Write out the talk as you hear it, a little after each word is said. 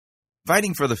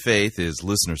Fighting for the Faith is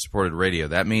listener-supported radio.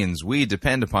 That means we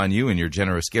depend upon you and your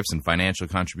generous gifts and financial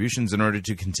contributions in order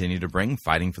to continue to bring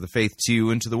Fighting for the Faith to you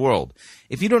and to the world.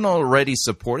 If you don't already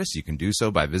support us, you can do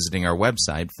so by visiting our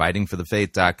website,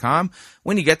 fightingforthefaith.com.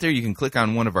 When you get there, you can click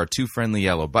on one of our two friendly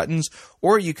yellow buttons,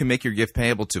 or you can make your gift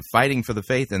payable to Fighting for the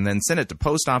Faith and then send it to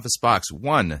Post Office Box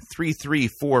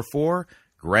 13344,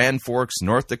 Grand Forks,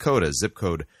 North Dakota, zip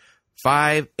code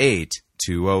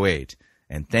 58208.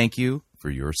 And thank you for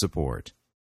your support.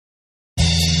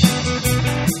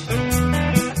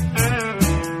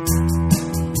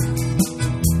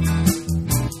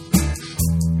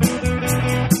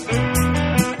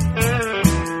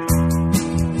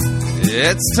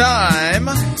 It's time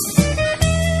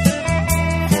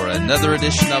for another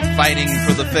edition of Fighting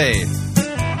for the Faith.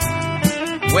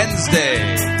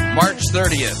 Wednesday, March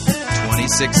 30th,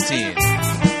 2016.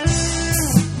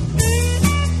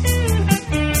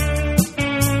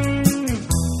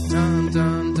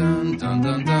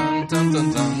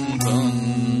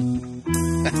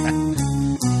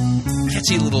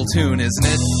 Catchy little tune, isn't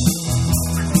it?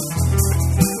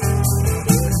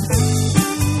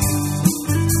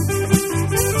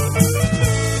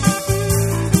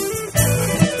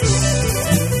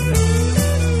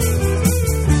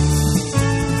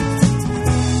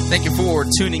 Thank you for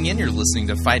tuning in. You're listening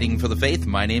to Fighting for the Faith.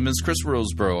 My name is Chris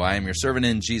Roseborough. I am your servant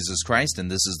in Jesus Christ,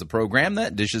 and this is the program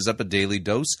that dishes up a daily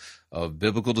dose of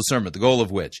biblical discernment, the goal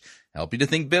of which, help you to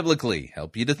think biblically,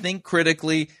 help you to think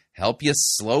critically, help you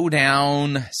slow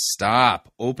down, stop,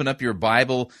 open up your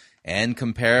Bible, and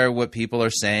compare what people are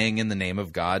saying in the name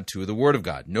of God to the Word of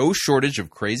God. No shortage of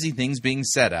crazy things being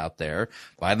said out there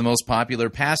by the most popular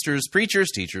pastors, preachers,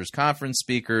 teachers, conference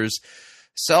speakers,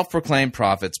 self-proclaimed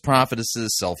prophets,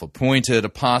 prophetesses, self-appointed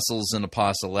apostles and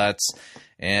apostolettes,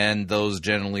 and those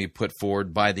generally put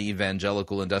forward by the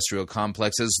evangelical industrial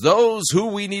complex as those who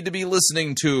we need to be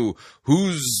listening to,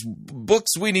 whose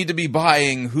books we need to be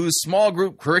buying, whose small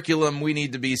group curriculum we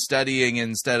need to be studying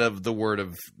instead of the Word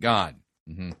of God.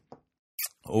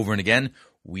 Over and again,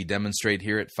 we demonstrate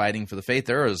here at Fighting for the Faith,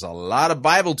 there is a lot of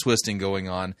Bible twisting going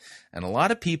on, and a lot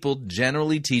of people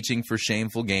generally teaching for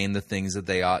shameful gain the things that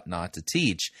they ought not to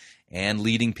teach, and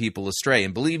leading people astray.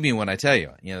 And believe me when I tell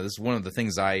you, this is one of the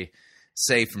things I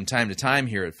say from time to time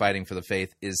here at Fighting for the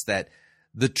Faith, is that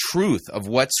the truth of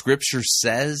what Scripture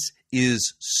says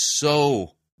is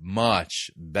so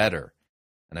much better.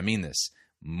 And I mean this,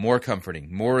 more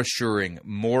comforting, more assuring,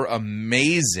 more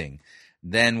amazing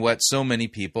than what so many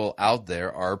people out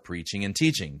there are preaching and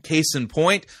teaching. Case in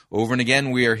point, over and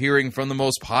again, we are hearing from the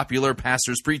most popular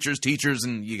pastors, preachers, teachers,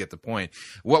 and you get the point.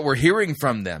 What we're hearing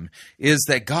from them is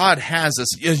that God has a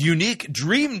unique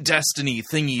dream destiny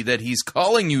thingy that He's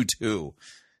calling you to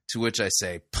which I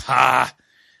say,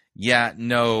 yeah,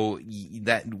 no,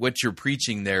 that what you're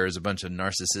preaching there is a bunch of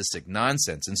narcissistic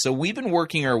nonsense. And so we've been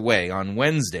working our way on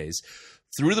Wednesdays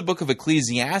through the book of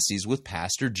Ecclesiastes with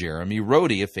Pastor Jeremy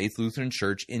Rody of Faith Lutheran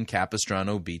Church in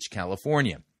Capistrano Beach,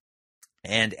 California.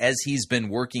 And as he's been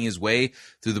working his way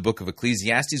through the book of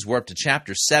Ecclesiastes, we're up to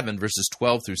chapter 7, verses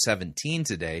 12 through 17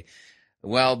 today.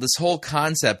 Well, this whole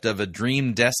concept of a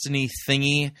dream destiny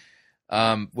thingy,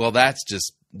 that's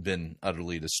just been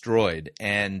utterly destroyed.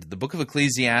 And the book of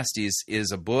Ecclesiastes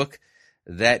is a book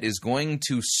that is going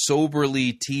to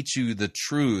soberly teach you the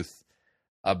truth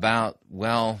about,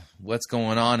 what's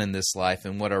going on in this life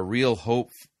and what our real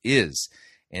hope is.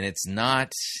 And it's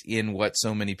not in what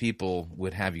so many people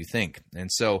would have you think.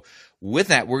 And so with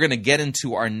that, we're going to get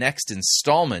into our next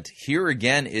installment. Here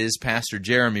again is Pastor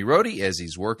Jeremy Rody as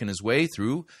he's working his way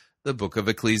through the book of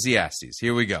Ecclesiastes.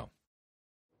 Here we go.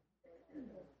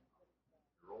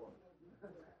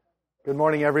 Good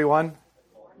morning, everyone.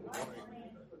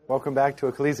 Welcome back to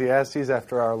Ecclesiastes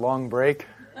after our long break.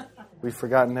 We've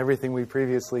forgotten everything we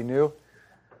previously knew,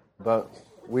 but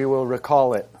we will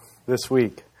recall it this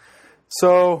week.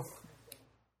 So,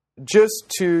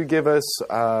 just to give us,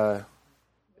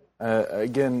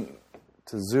 again,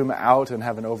 to zoom out and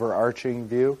have an overarching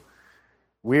view,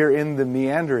 we're in the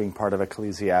meandering part of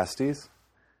Ecclesiastes,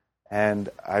 and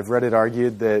I've read it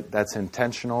argued that that's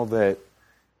intentional, that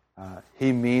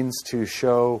he means to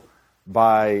show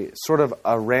by sort of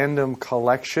a random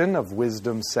collection of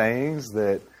wisdom sayings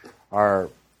that are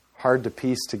hard to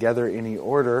piece together in any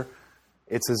order.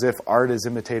 It's as if art is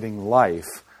imitating life.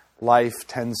 Life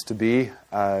tends to be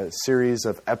a series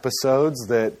of episodes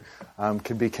that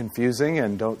can be confusing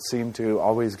and don't seem to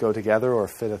always go together or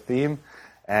fit a theme,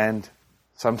 and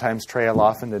sometimes trail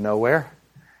off into nowhere,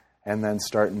 and then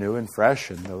start new and fresh,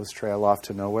 and those trail off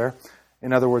to nowhere.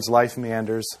 In other words, life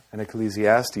meanders and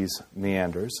Ecclesiastes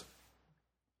meanders.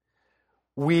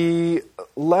 We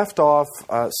left off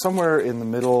somewhere in the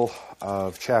middle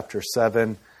of chapter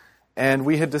 7, and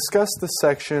we had discussed the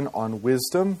section on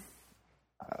wisdom,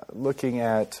 looking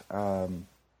at, for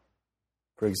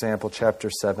example, chapter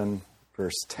 7,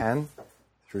 verse 10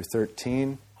 through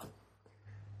 13.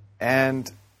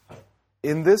 And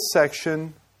in this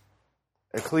section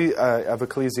of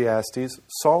Ecclesiastes,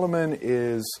 Solomon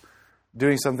is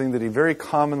doing something that he very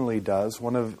commonly does.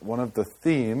 One of the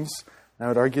themes, and I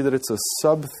would argue that it's a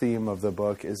sub-theme of the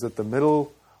book, is that the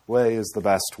middle way is the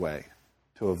best way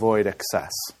to avoid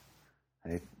excess.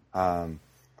 Right?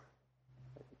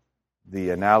 The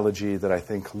analogy that I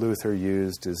think Luther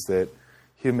used is that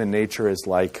human nature is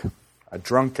like a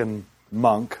drunken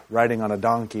monk riding on a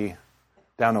donkey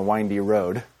down a windy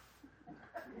road.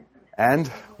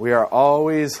 And we are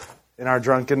always, in our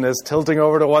drunkenness, tilting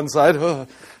over to one side,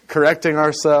 correcting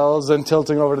ourselves, and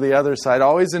tilting over to the other side,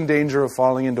 always in danger of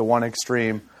falling into one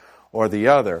extreme or the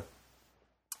other.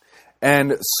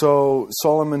 And so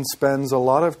Solomon spends a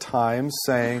lot of time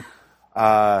saying,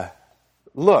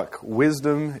 look,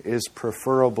 wisdom is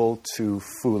preferable to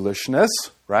foolishness,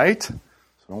 right? So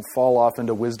don't fall off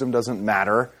into wisdom doesn't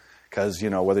matter, because,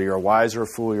 whether you're wise or a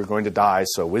fool, you're going to die,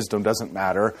 so wisdom doesn't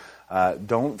matter.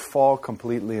 Don't fall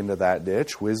completely into that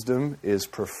ditch. Wisdom is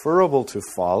preferable to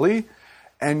folly,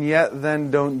 and yet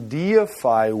then don't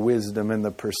deify wisdom in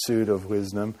the pursuit of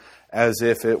wisdom as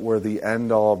if it were the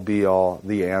end-all, be-all,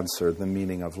 the answer, the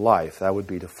meaning of life. That would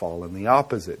be to fall in the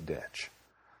opposite ditch.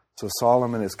 So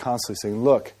Solomon is constantly saying,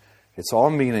 look, it's all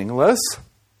meaningless.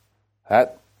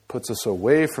 That puts us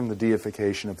away from the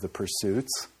deification of the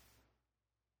pursuits.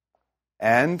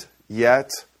 And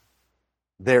yet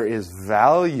there is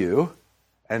value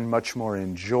and much more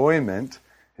enjoyment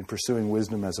in pursuing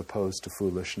wisdom as opposed to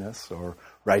foolishness, or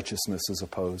righteousness as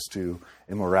opposed to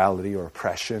immorality or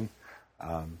oppression,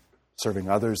 serving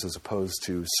others as opposed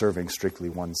to serving strictly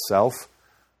oneself,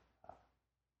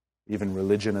 even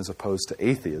religion as opposed to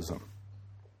atheism.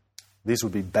 These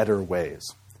would be better ways.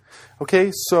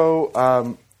 Okay,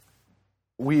 so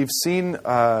we've seen,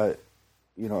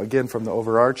 again from the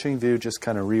overarching view, just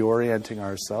kind of reorienting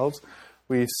ourselves,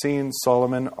 we've seen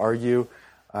Solomon argue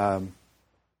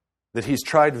that he's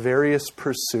tried various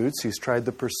pursuits. He's tried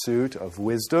the pursuit of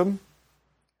wisdom,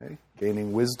 okay,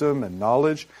 gaining wisdom and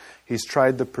knowledge. He's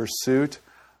tried the pursuit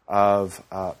of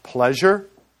pleasure,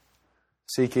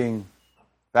 seeking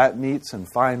fat meats and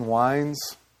fine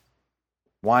wines,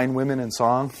 wine, women, and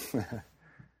song.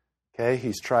 Okay,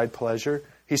 he's tried pleasure.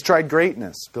 He's tried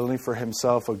greatness, building for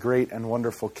himself a great and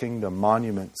wonderful kingdom,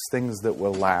 monuments, things that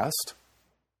will last.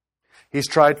 He's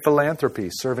tried philanthropy,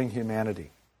 serving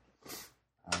humanity,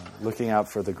 looking out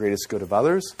for the greatest good of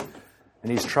others.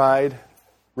 And he's tried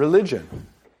religion.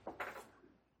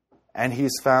 And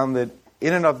he's found that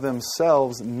in and of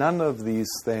themselves, none of these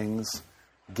things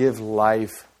give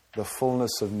life the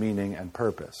fullness of meaning and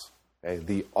purpose. Okay?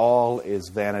 The all is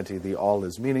vanity. The all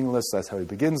is meaningless. That's how he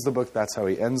begins the book. That's how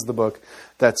he ends the book.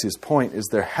 That's his point, is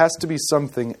there has to be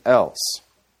something else.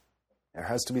 There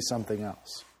has to be something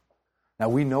else. Now,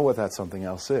 we know what that something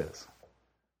else is.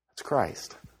 It's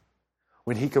Christ.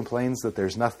 When he complains that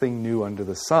there's nothing new under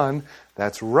the sun,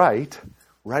 that's right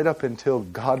up until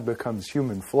God becomes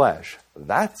human flesh.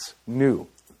 That's new.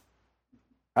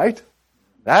 Right?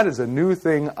 That is a new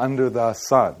thing under the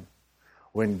sun.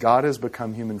 When God has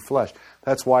become human flesh.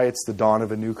 That's why it's the dawn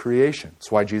of a new creation.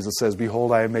 That's why Jesus says,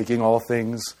 behold, I am making all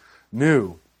things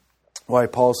new. Why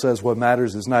Paul says, what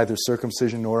matters is neither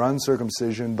circumcision nor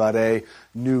uncircumcision, but a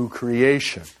new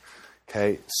creation.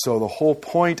 Okay, so the whole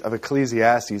point of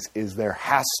Ecclesiastes is there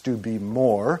has to be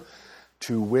more,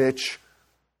 to which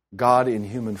God in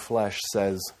human flesh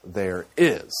says there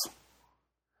is.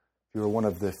 If you were one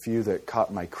of the few that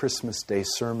caught my Christmas Day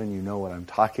sermon, you know what I'm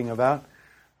talking about.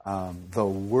 The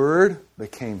Word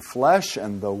became flesh,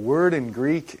 and the word in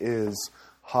Greek is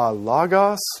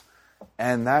halagos,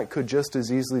 and that could just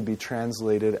as easily be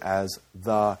translated as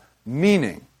the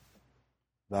meaning.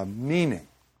 The meaning.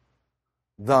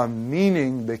 The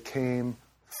meaning became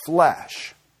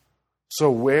flesh. So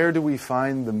where do we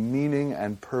find the meaning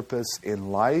and purpose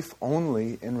in life?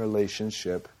 Only in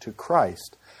relationship to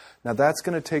Christ. Now that's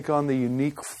going to take on the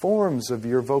unique forms of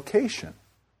your vocation.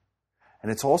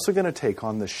 And it's also going to take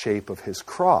on the shape of his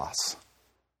cross.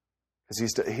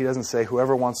 Because he doesn't say,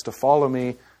 whoever wants to follow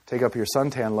me, take up your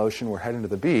suntan lotion, we're heading to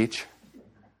the beach.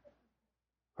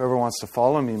 Whoever wants to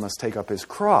follow me must take up his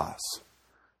cross.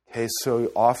 Okay,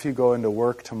 so off you go into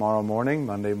work tomorrow morning,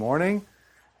 Monday morning,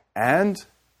 and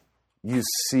you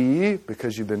see,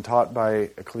 because you've been taught by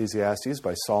Ecclesiastes,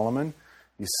 by Solomon,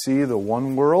 you see the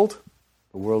one world,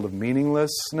 the world of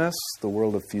meaninglessness, the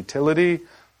world of futility,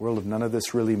 world of none of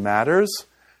this really matters,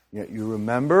 yet you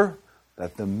remember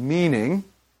that the meaning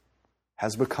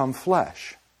has become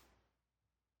flesh.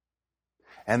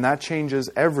 And that changes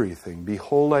everything.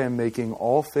 Behold, I am making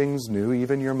all things new,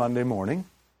 even your Monday morning.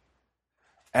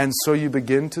 And so you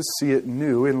begin to see it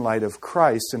new in light of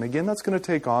Christ. And again, that's going to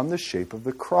take on the shape of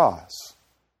the cross.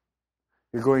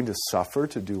 You're going to suffer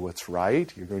to do what's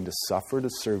right. You're going to suffer to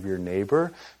serve your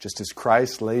neighbor. Just as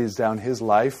Christ lays down his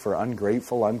life for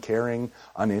ungrateful, uncaring,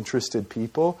 uninterested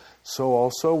people, so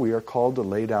also we are called to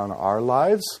lay down our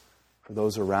lives for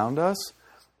those around us.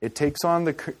 It takes on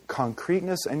the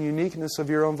concreteness and uniqueness of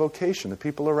your own vocation, the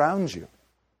people around you,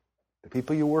 the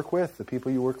people you work with, the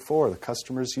people you work for, the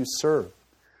customers you serve.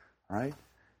 Right?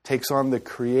 Takes on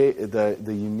the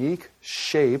unique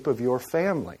shape of your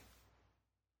family.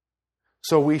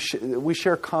 So we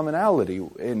share commonality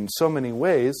in so many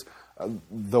ways.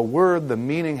 The word, the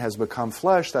meaning has become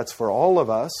flesh. That's for all of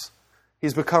us.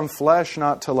 He's become flesh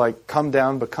not to come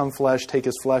down, become flesh, take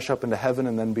his flesh up into heaven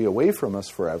and then be away from us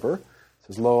forever. He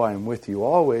says, lo, I am with you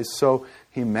always. So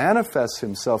he manifests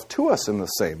himself to us in the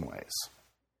same ways.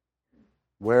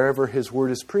 Wherever his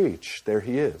word is preached, there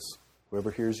he is.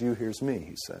 Whoever hears you hears me,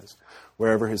 he says.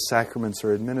 Wherever his sacraments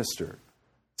are administered,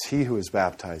 it's he who is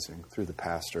baptizing through the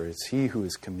pastor. It's he who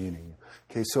is communing.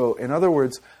 Okay, so in other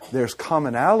words, there's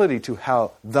commonality to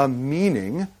how the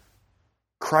meaning,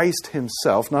 Christ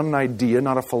himself, not an idea,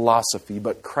 not a philosophy,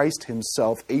 but Christ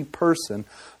himself, a person,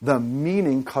 the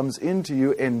meaning comes into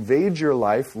you, invades your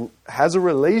life, has a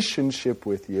relationship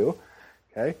with you.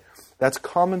 Okay? That's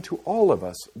common to all of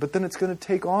us. But then it's going to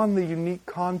take on the unique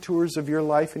contours of your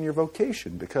life and your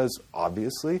vocation, because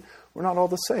obviously we're not all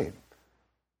the same.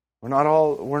 We're not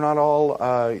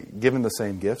all given the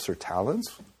same gifts or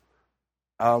talents.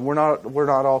 We're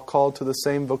not all called to the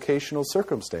same vocational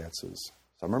circumstances.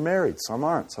 Some are married, some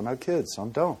aren't, some have kids, some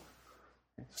don't.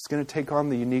 It's going to take on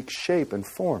the unique shape and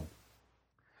form.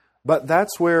 But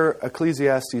that's where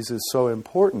Ecclesiastes is so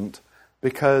important,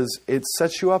 because it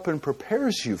sets you up and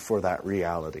prepares you for that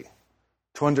reality.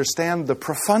 To understand the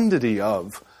profundity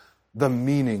of the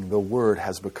meaning, the Word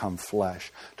has become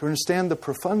flesh. To understand the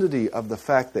profundity of the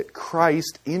fact that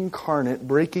Christ, incarnate,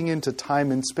 breaking into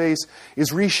time and space,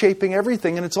 is reshaping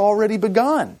everything, and it's already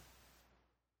begun.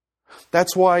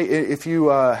 That's why if you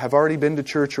have already been to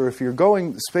church, or if you're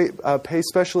going, pay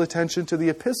special attention to the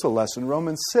epistle lesson,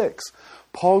 Romans 6.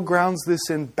 Paul grounds this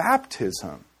in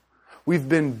baptism. We've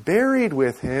been buried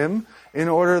with him in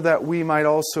order that we might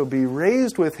also be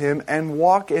raised with him and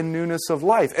walk in newness of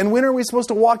life. And when are we supposed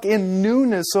to walk in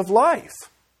newness of life?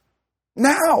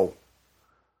 Now!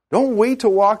 Don't wait to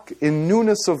walk in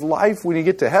newness of life when you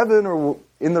get to heaven or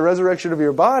in the resurrection of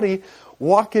your body.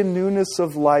 Walk in newness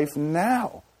of life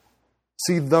now.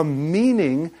 See, the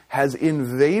meaning has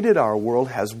invaded our world,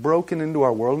 has broken into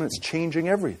our world, and it's changing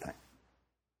everything.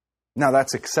 Now,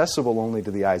 that's accessible only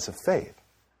to the eyes of faith.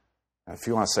 Now, if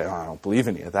you want to say, I don't believe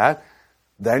any of that,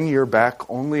 then you're back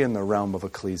only in the realm of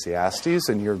Ecclesiastes,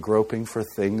 and you're groping for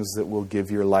things that will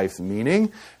give your life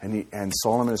meaning. And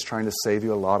Solomon is trying to save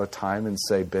you a lot of time and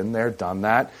say, been there, done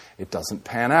that. It doesn't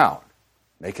pan out.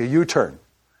 Make a U-turn.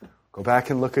 Go back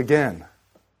and look again.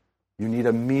 You need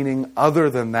a meaning other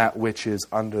than that which is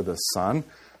under the sun,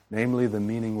 namely the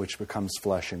meaning which becomes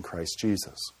flesh in Christ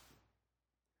Jesus.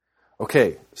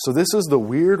 Okay, so this is the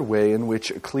weird way in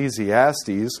which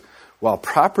Ecclesiastes, while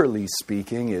properly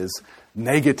speaking, is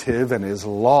negative and is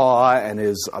law and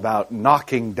is about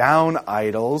knocking down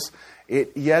idols,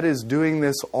 it yet is doing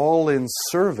this all in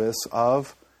service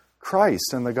of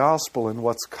Christ and the gospel and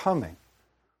what's coming.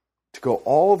 To go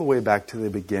all the way back to the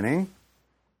beginning,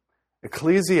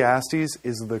 Ecclesiastes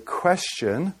is the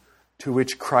question to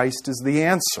which Christ is the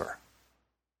answer.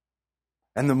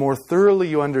 And the more thoroughly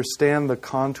you understand the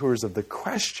contours of the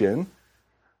question,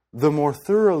 the more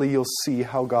thoroughly you'll see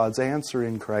how God's answer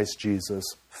in Christ Jesus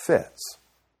fits.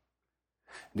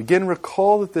 And again,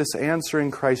 recall that this answer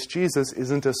in Christ Jesus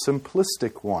isn't a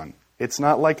simplistic one. It's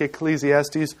not like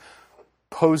Ecclesiastes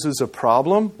poses a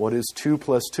problem, what is 2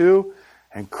 plus 2,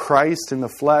 and Christ in the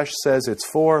flesh says it's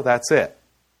 4, that's it.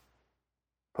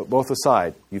 Put both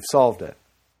aside, you've solved it.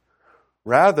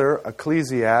 Rather,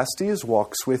 Ecclesiastes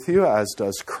walks with you, as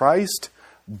does Christ,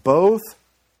 both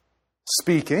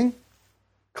speaking,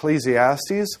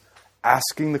 Ecclesiastes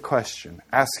asking the question,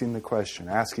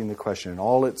 in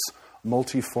all its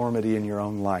multiformity in your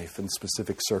own life and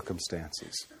specific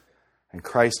circumstances. And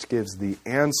Christ gives the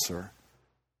answer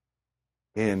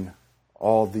in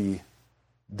all the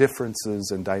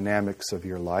differences and dynamics of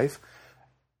your life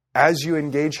as you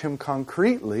engage him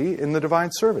concretely in the divine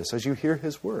service, as you hear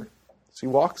his word, as he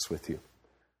walks with you.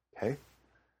 Okay?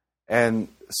 And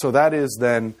so that is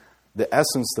then the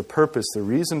essence, the purpose, the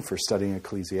reason for studying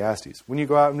Ecclesiastes. When you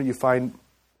go out and you find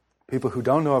people who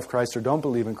don't know of Christ or don't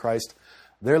believe in Christ,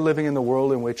 they're living in the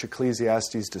world in which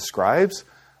Ecclesiastes describes,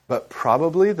 but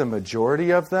probably the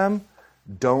majority of them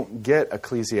don't get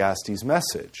Ecclesiastes'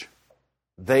 message.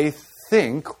 They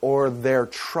think, or they're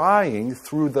trying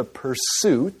through the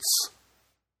pursuits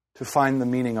to find the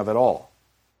meaning of it all.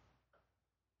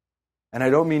 And I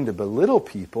don't mean to belittle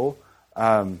people,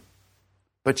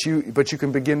 but you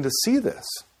can begin to see this.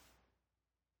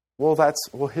 Well,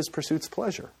 his pursuit's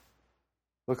pleasure.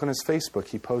 Look on his Facebook.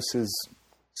 He posts his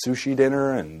sushi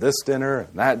dinner and this dinner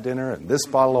and this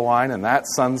bottle of wine and that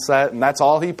sunset, and that's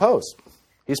all he posts.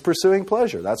 He's pursuing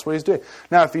pleasure. That's what he's doing.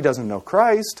 Now, if he doesn't know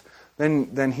Christ,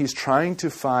 then he's trying to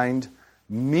find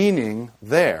meaning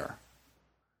there.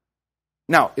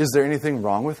 Now, is there anything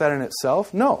wrong with that in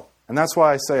itself? No. And that's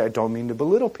why I say I don't mean to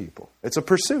belittle people. It's a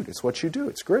pursuit. It's what you do.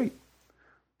 It's great.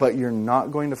 But you're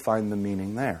not going to find the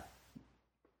meaning there.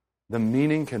 The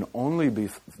meaning can only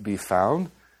be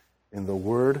found in the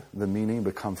Word, the meaning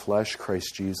become flesh,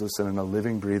 Christ Jesus, and in a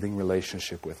living, breathing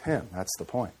relationship with Him. That's the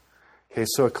point. Okay,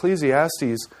 so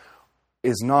Ecclesiastes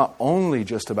is not only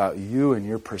just about you and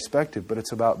your perspective, but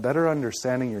it's about better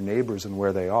understanding your neighbors and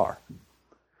where they are.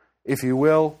 If you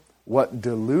will, what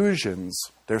delusions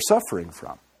they're suffering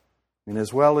from. And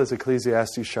as well as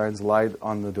Ecclesiastes shines light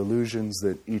on the delusions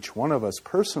that each one of us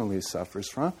personally suffers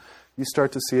from, you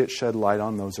start to see it shed light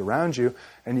on those around you,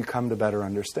 and you come to better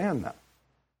understand them.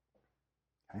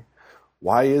 Okay?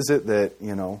 Why is it that,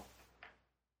 a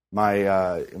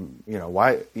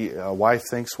wife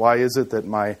thinks, why is it that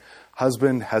my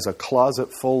husband has a closet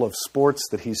full of sports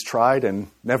that he's tried and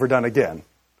never done again?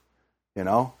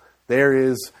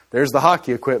 There's the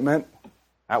hockey equipment.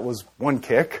 That was one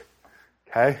kick.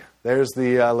 Okay? There's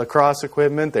the lacrosse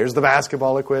equipment. There's the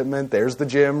basketball equipment. There's the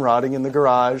gym rotting in the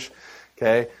garage.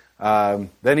 Okay?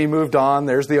 Then he moved on.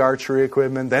 There's the archery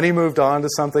equipment. Then he moved on to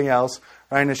something else.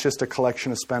 Right? And it's just a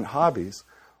collection of spent hobbies.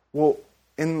 Well,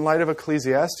 in light of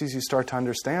Ecclesiastes, you start to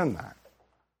understand that.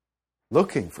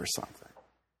 Looking for something.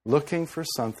 Looking for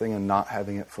something and not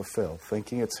having it fulfilled.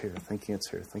 Thinking it's here, thinking it's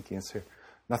here, thinking it's here.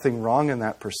 Nothing wrong in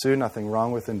that pursuit. Nothing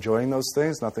wrong with enjoying those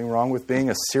things. Nothing wrong with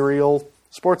being a serial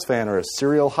sports fan or a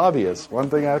serial hobbyist. One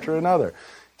thing after another.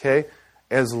 Okay?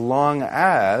 As long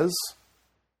as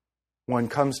one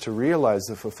comes to realize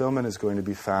the fulfillment is going to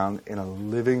be found in a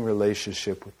living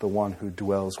relationship with the one who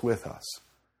dwells with us.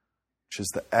 Which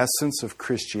is the essence of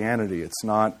Christianity. It's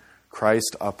not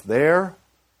Christ up there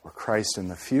or Christ in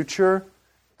the future.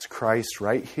 It's Christ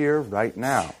right here, right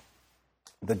now.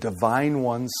 The divine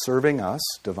one serving us,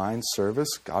 divine service,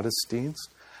 God esteems,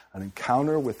 an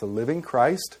encounter with the living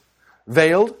Christ,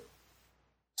 veiled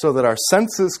so that our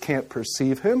senses can't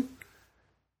perceive Him,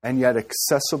 and yet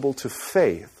accessible to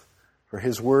faith. For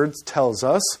His words tells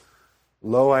us,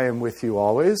 "Lo, I am with you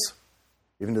always,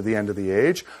 even to the end of the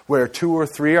age. Where 2 or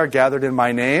 3 are gathered in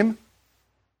my name,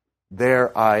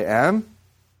 there I am."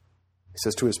 He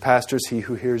says to His pastors, "He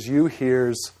who hears you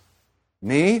hears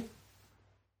me.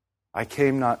 I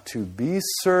came not to be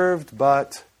served,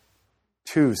 but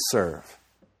to serve."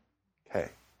 Okay.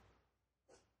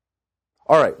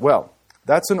 All right, well,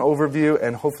 that's an overview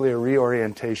and hopefully a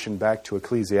reorientation back to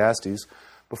Ecclesiastes.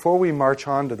 Before we march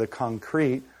on to the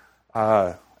concrete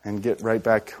and get right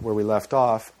back where we left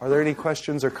off, are there any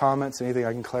questions or comments, anything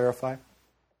I can clarify?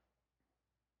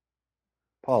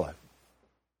 Paula.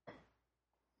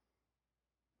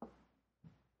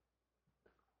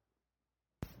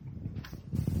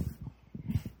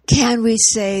 Can we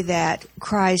say that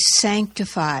Christ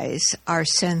sanctifies our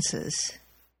senses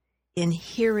in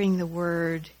hearing the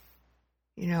word,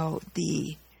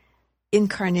 the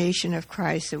incarnation of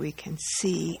Christ that we can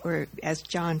see, or as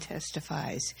John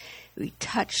testifies, we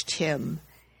touched Him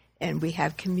and we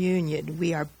have communion,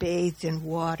 we are bathed in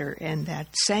water, and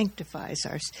that sanctifies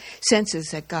our senses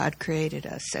that God created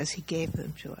us as He gave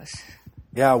them to us.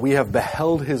 Yeah, we have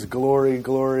beheld His glory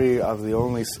of the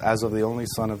only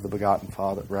Son of the begotten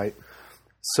Father, right?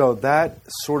 So that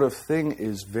sort of thing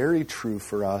is very true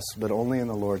for us, but only in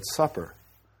the Lord's Supper.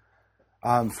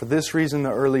 For this reason,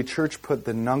 the early church put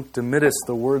the Nunc Dimittis,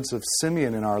 the words of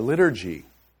Simeon, in our liturgy.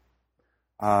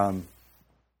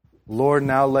 "Lord,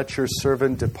 now let your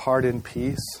servant depart in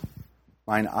peace.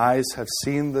 Mine eyes have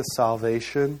seen the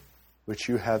salvation which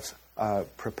you have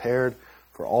prepared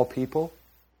for all people."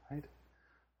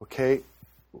 Okay,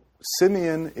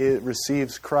 Simeon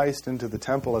receives Christ into the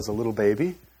temple as a little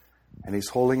baby, and he's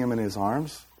holding Him in his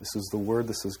arms. This is the Word,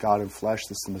 this is God in flesh,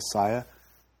 this is the Messiah.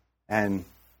 And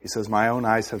he says, "My own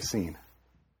eyes have seen."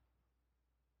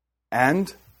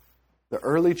 And the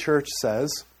early church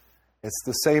says, It's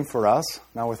the same for us,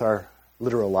 not with our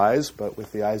literal eyes, but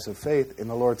with the eyes of faith in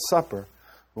the Lord's Supper.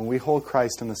 When we hold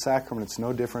Christ in the sacrament, it's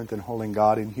no different than holding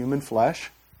God in human flesh.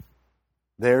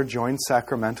 They're joined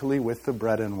sacramentally with the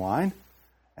bread and wine.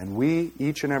 And we,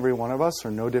 each and every one of us,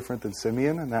 are no different than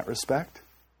Simeon in that respect.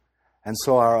 And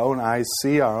so our own eyes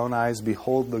see, our own eyes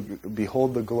behold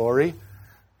the glory.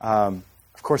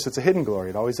 Of course, it's a hidden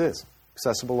glory. It always is.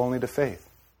 Accessible only to faith.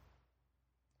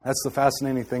 That's the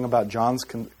fascinating thing about John's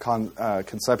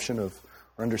conception of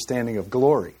or understanding of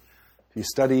glory. If you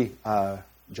study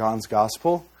John's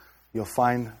Gospel, you'll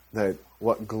find that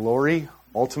what glory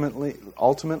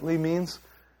ultimately means,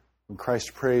 when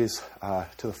Christ prays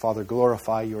to the Father,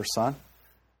 glorify your Son,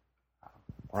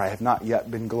 or I have not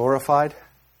yet been glorified,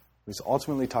 what he's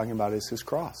ultimately talking about is his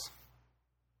cross.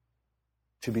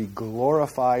 To be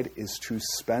glorified is to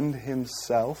spend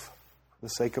himself for the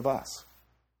sake of us.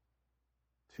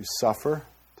 To suffer,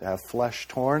 to have flesh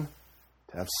torn,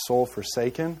 to have soul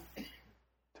forsaken,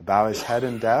 to bow his head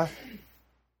in death,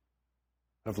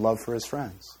 of love for his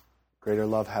friends. Greater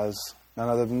love has none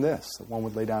other than this, that one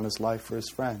would lay down his life for his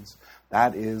friends.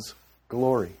 That is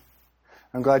glory.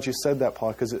 I'm glad you said that,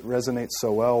 Paul, because it resonates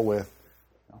so well with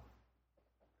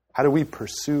how do we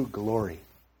pursue glory?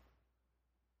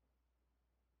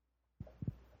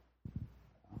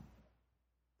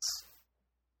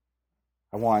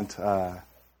 I want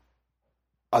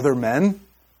other men,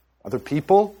 other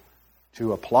people,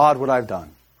 to applaud what I've done,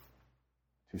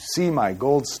 to see my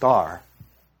gold star.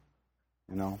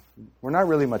 We're not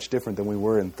really much different than we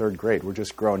were in third grade. We're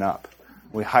just grown up.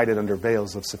 We hide it under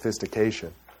veils of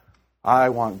sophistication. I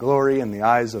want glory in the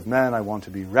eyes of men. I want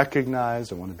to be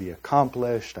recognized. I want to be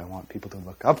accomplished. I want people to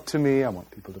look up to me. I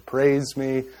want people to praise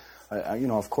me.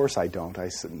 Of course I don't. I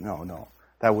said, no,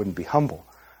 that wouldn't be humble.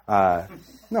 No,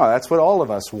 that's what all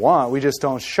of us want. We just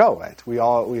don't show it. We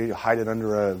hide it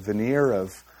under a veneer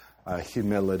of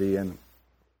humility, and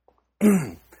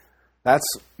that's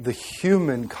the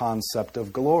human concept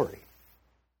of glory.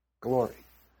 Glory.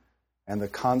 And the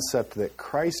concept that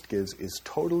Christ gives is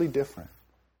totally different.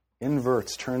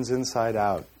 Inverts, turns inside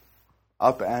out,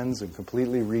 upends and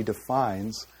completely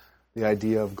redefines the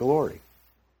idea of glory.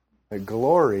 That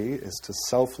glory is to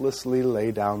selflessly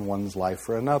lay down one's life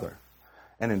for another.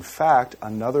 And in fact,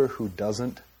 another who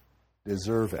doesn't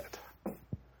deserve it.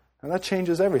 Now that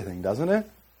changes everything, doesn't it?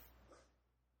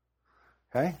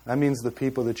 Okay? That means the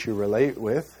people that you relate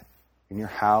with in your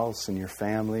house, in your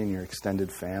family, in your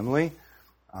extended family,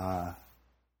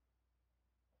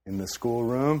 in the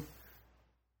schoolroom,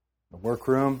 the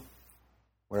workroom,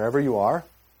 wherever you are,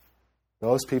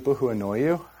 those people who annoy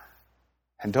you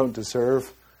and don't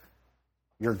deserve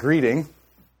your greeting,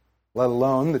 let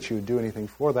alone that you would do anything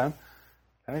for them,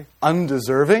 okay?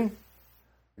 Undeserving,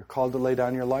 you're called to lay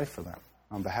down your life for them,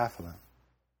 on behalf of them,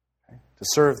 okay? To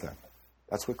serve them.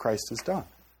 That's what Christ has done.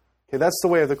 Okay, that's the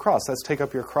way of the cross. Let's take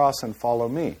up your cross and follow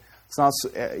me. It's not,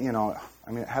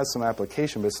 it has some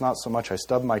application, but it's not so much I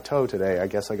stubbed my toe today, I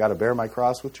guess I got to bear my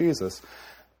cross with Jesus.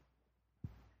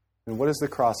 And what is the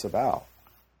cross about?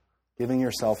 Giving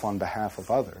yourself on behalf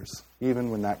of others, even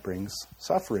when that brings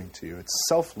suffering to you. It's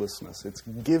selflessness. It's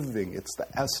giving. It's the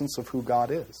essence of who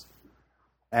God is.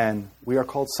 And we are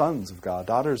called sons of God,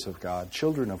 daughters of God,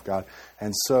 children of God.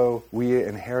 And so we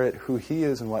inherit who He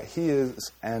is and what He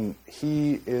is, and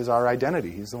He is our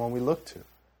identity. He's the one we look to.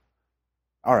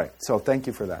 All right, so thank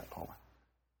you for that, Paula.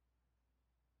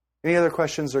 Any other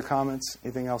questions or comments?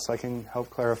 Anything else I can help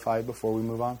clarify before we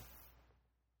move on?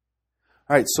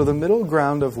 All right, so the middle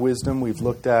ground of wisdom we've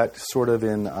looked at sort of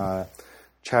in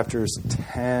chapter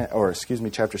 7,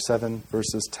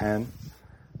 verses 10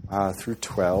 through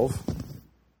 12.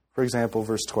 For example,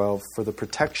 verse 12, for the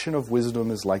protection of wisdom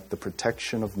is like the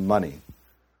protection of money.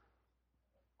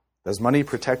 Does money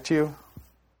protect you?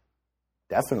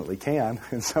 Definitely can,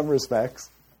 in some respects.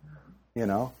 It's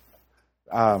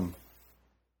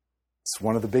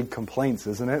one of the big complaints,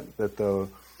 isn't it? That the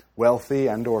wealthy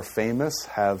and or famous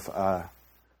have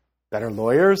better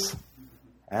lawyers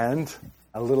and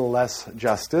a little less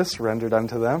justice rendered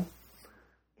unto them.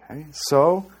 Okay,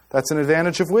 so that's an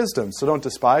advantage of wisdom. So don't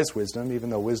despise wisdom, even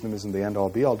though wisdom isn't the end-all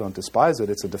be-all. Don't despise it.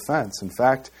 It's a defense. In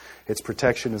fact, its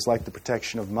protection is like the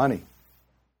protection of money.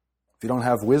 If you don't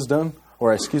have wisdom,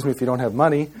 if you don't have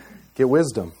money, get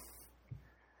wisdom.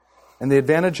 And the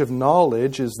advantage of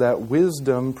knowledge is that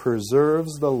wisdom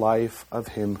preserves the life of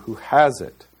him who has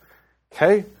it.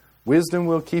 Okay? Wisdom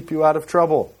will keep you out of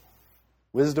trouble.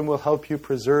 Wisdom will help you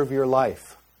preserve your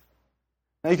life.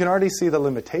 Now you can already see the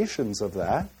limitations of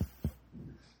that,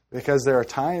 because there are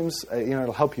times,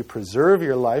 it'll help you preserve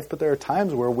your life, but there are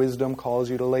times where wisdom calls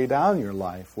you to lay down your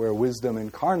life, where wisdom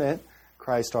incarnate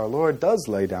Christ our Lord does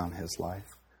lay down his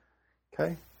life.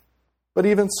 Okay? But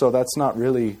even so, that's not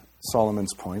really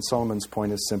Solomon's point. Solomon's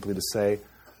point is simply to say,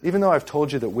 even though I've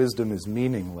told you that wisdom is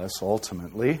meaningless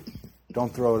ultimately,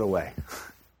 don't throw it away.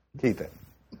 Keep it.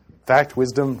 In fact,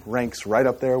 wisdom ranks right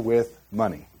up there with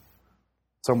money.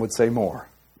 Some would say more.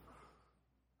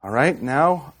 All right,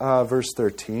 now verse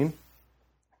 13.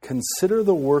 Consider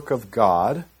the work of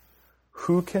God.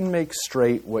 Who can make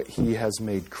straight what he has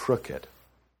made crooked?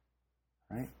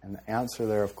 Right? And the answer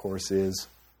there, of course, is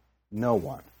no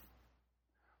one.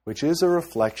 Which is a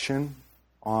reflection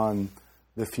on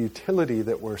the futility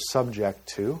that we're subject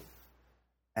to.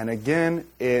 And again,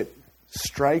 it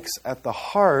strikes at the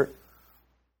heart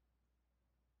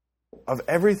of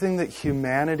everything that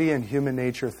humanity and human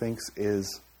nature thinks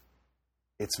is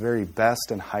its very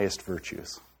best and highest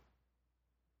virtues.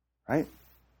 Right?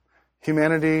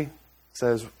 Humanity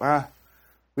says,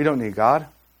 we don't need God.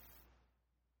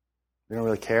 We don't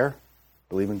really care.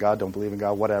 Believe in God, don't believe in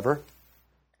God, whatever.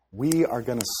 We are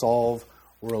going to solve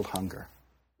world hunger.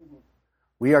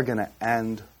 We are going to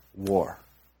end war.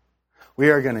 We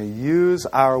are going to use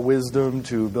our wisdom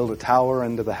to build a tower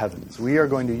into the heavens. We are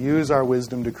going to use our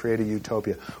wisdom to create a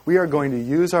utopia. We are going to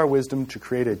use our wisdom to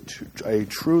create a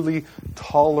truly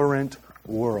tolerant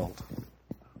world.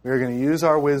 We are going to use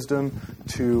our wisdom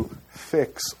to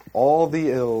fix all the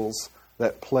ills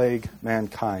that plague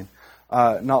mankind.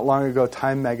 Not long ago,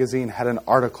 Time magazine had an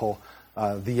article,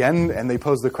 The End, and they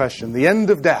posed the question, the end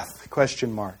of death, ?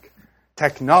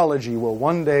 Technology will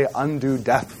one day undo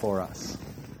death for us.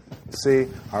 See,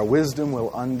 our wisdom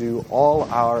will undo all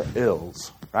our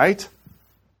ills, right?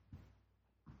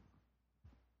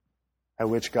 At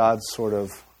which God sort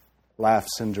of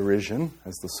laughs in derision,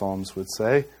 as the Psalms would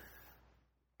say.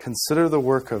 Consider the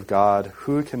work of God.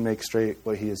 Who can make straight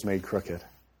what he has made crooked?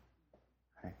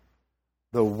 Okay.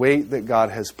 The weight that God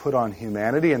has put on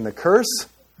humanity and the curse,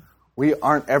 we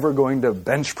aren't ever going to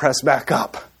bench press back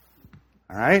up.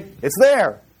 All right? It's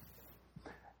there.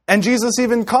 And Jesus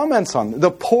even comments on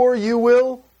the poor you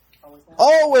will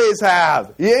always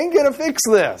have. You ain't going to fix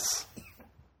this.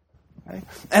 Okay?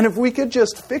 And if we could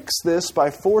just fix this by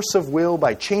force of will,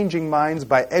 by changing minds,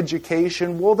 by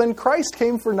education, well, then Christ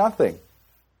came for nothing.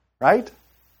 Right?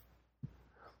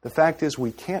 The fact is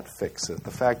we can't fix it.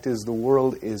 The fact is the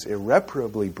world is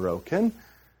irreparably broken.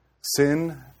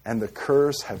 Sin and the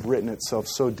curse have written itself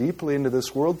so deeply into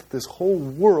this world that this whole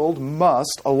world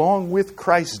must, along with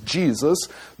Christ Jesus,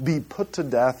 be put to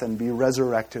death and be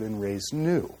resurrected and raised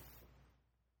new.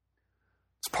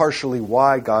 It's partially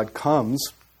why God comes,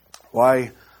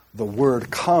 why the Word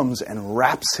comes and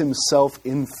wraps himself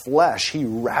in flesh. He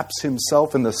wraps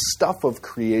himself in the stuff of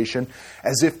creation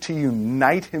as if to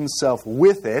unite himself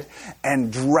with it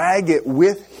and drag it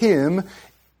with him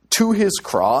to his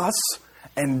cross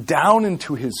and down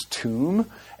into his tomb,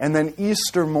 and then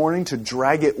Easter morning to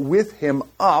drag it with him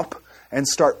up and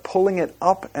start pulling it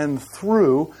up and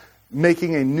through,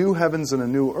 making a new heavens and a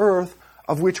new earth,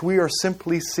 of which we are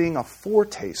simply seeing a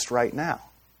foretaste right now.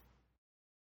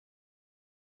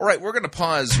 All right, we're going to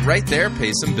pause right there,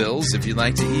 pay some bills. If you'd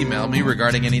like to email me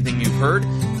regarding anything you've heard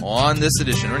on this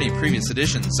edition or any previous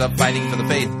editions of Fighting for the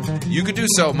Faith, you can do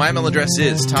so. My email address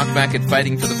is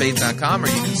talkback@fightingforthefaith.com, or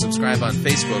you can subscribe on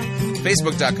Facebook,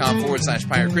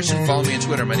 facebook.com/Pirate Christian. Follow me on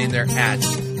Twitter. My name there,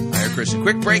 @Pirate Christian.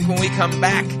 Quick break. When we come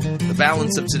back, the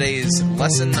balance of today's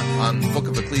lesson on the book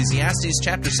of Ecclesiastes,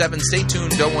 chapter 7. Stay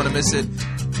tuned. Don't want to miss it.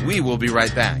 We will be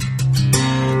right back.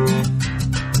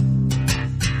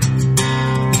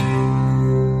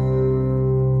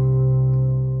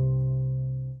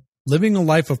 Living a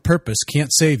life of purpose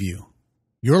can't save you.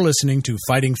 You're listening to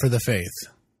Fighting for the Faith.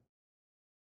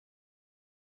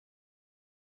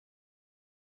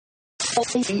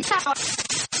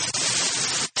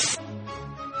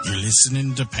 You're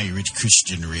listening to Pirate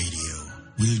Christian Radio.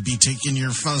 We'll be taking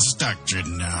your false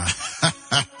doctrine now.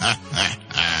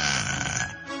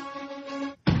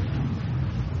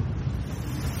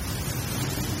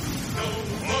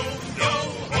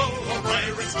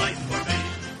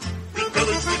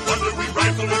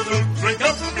 Drink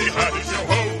up me hearty show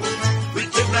ho. We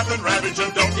kidnap and ravage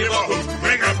and don't give a hoot.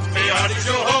 Bring up me hearty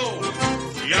show ho.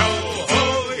 Yo ho,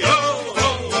 yo ho,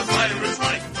 a pirate's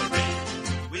life for me.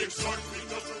 We exhort, we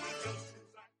go so we go.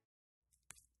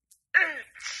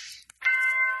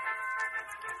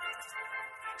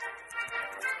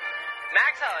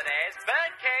 Max Holiday's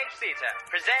Birdcage Theater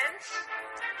presents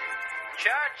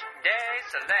Church Day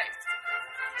Select.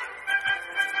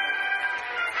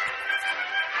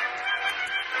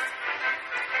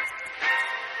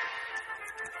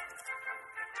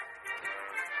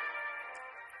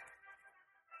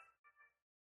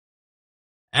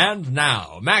 And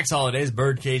now, Max Holiday's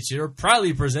Birdcage Theater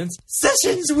proudly presents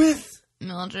Sessions with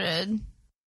Mildred.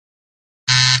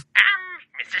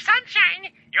 Mr.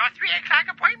 Sunshine, your 3 o'clock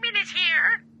appointment is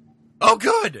here. Oh,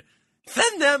 good.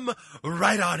 Send them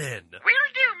right on in.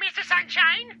 Will do, Mr.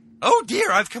 Sunshine. Oh,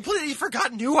 dear, I've completely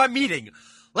forgotten who I'm meeting.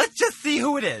 Let's just see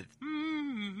who it is.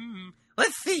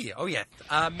 Let's see. Oh, yes.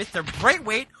 Mr.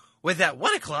 Brightweight was at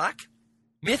 1 o'clock.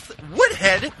 Miss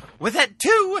Woodhead was at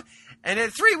 2. And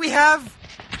at 3 we have...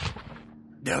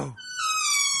 No.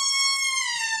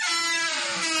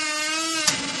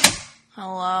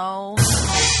 Hello?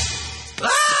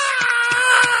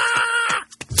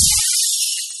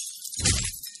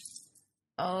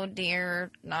 Oh dear,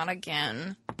 not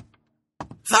again.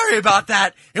 Sorry about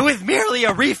that. It was merely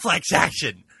a reflex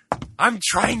action. I'm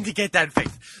trying to get that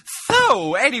fixed.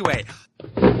 So, anyway,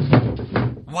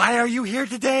 why are you here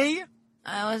today?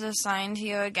 I was assigned to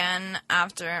you again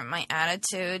after my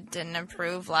attitude didn't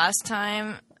improve last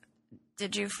time.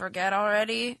 Did you forget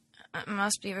already? It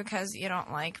must be because you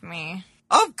don't like me.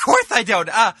 Of course I don't.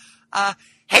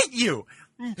 Hate you.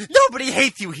 Nobody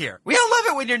hates you here. We all love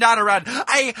it when you're not around.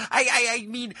 I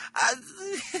mean,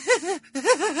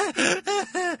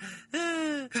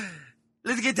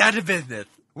 let's get down to business.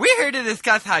 We're here to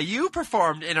discuss how you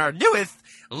performed in our newest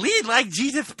Lead Like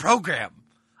Jesus program.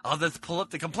 I'll just pull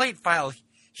up the complaint file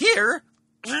here.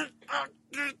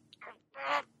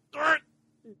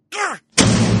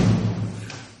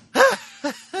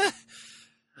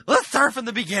 Let's start from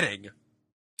the beginning.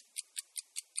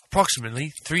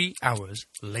 Approximately 3 hours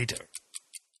later.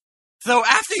 So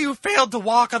after you failed to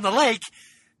walk on the lake,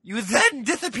 you then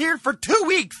disappeared for 2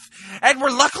 weeks and were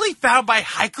luckily found by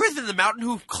hikers in the mountain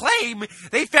who claim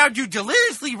they found you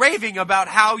deliriously raving about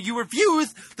how you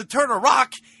refused to turn a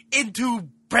rock into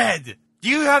bread. Do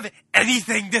you have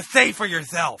anything to say for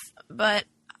yourself? But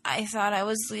I thought I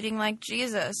was leading like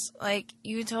Jesus, like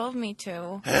you told me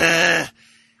to.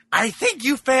 I think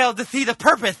you failed to see the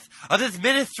purpose of this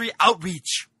ministry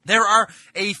outreach. There are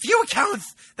a few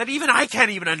accounts that even I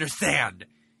can't even understand.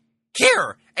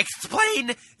 Here,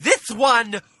 explain this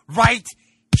one right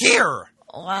here.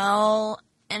 Well,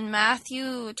 in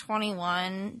Matthew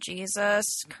 21, Jesus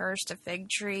cursed a fig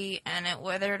tree and it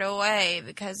withered away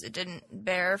because it didn't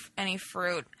bear any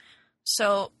fruit.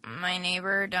 So my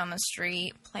neighbor down the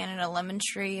street planted a lemon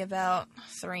tree about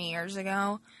 3 years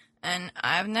ago, and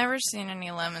I've never seen any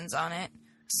lemons on it.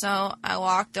 So I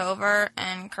walked over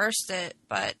and cursed it,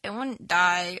 but it wouldn't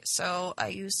die, so I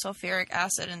used sulfuric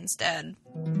acid instead.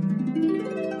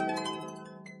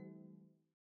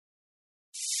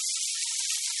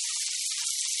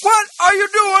 What are you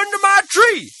doing to my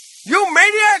tree? You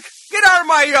maniac! Get out of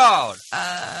my yard!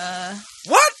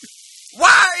 What?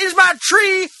 Why is my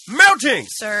tree melting?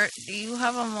 Sir, do you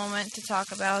have a moment to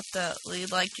talk about the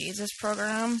Lead Like Jesus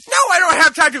program? No, I don't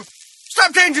have time to...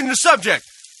 Stop changing the subject!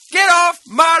 Get off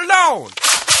my lawn!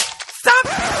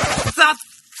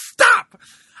 Stop!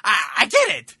 I get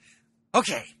it!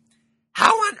 Okay,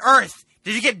 how on earth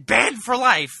did you get banned for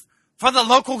life from the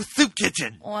local soup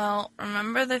kitchen? Well,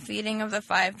 remember the feeding of the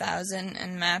 5,000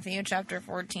 in Matthew chapter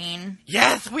 14?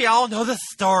 Yes, we all know the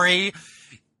story.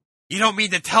 You don't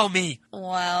mean to tell me.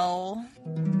 Well...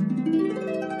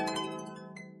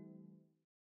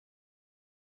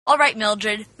 All right,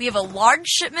 Mildred, we have a large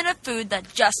shipment of food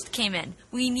that just came in.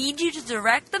 We need you to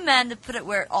direct the men to put it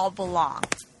where it all belongs.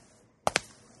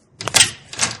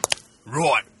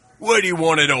 Right. Where do you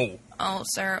want it all? Oh,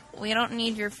 sir, we don't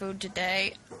need your food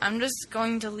today. I'm just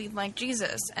going to lead like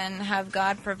Jesus and have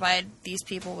God provide these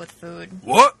people with food.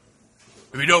 What?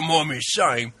 If you don't mind me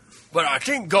saying, but I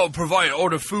think God provided all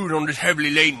the food on this heavily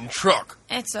laden truck.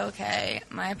 It's okay.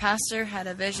 My pastor had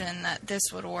a vision that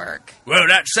this would work. Well,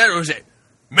 that settles it.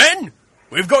 Men,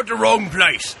 we've got the wrong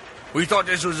place. We thought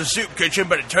this was a soup kitchen,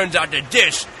 but it turns out that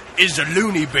this is the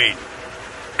loony bin.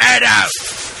 Add out!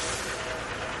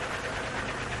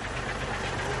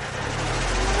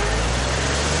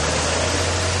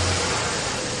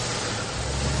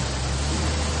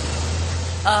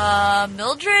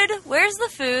 Mildred, where's the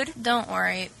food? Don't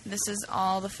worry, this is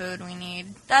all the food we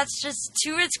need. That's just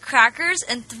 2 Ritz crackers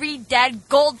and 3 dead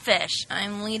goldfish.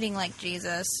 I'm leading like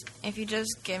Jesus. If you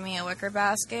just give me a wicker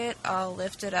basket, I'll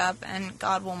lift it up and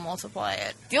God will multiply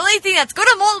it. The only thing that's going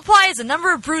to multiply is the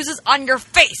number of bruises on your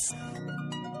face.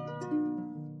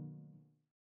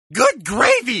 Good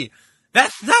gravy!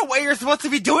 That's not what you're supposed to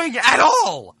be doing at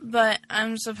all! But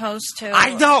I'm supposed to...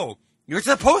 I know! You're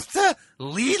supposed to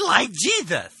lead like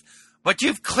Jesus. but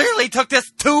you've clearly took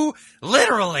this too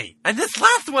literally. And this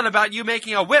last one about you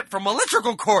making a whip from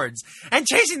electrical cords and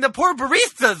chasing the poor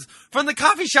baristas from the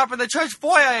coffee shop in the church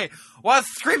foyer while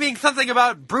screaming something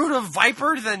about brood of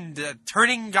vipers and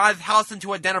turning God's house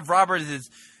into a den of robbers is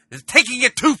taking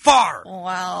it too far.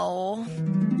 Wow.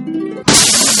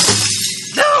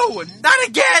 No, not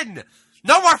again.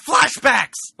 No more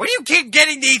flashbacks. Where do you keep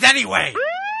getting these anyway?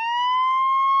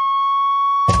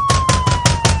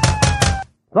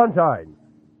 Sunshine,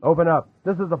 open up.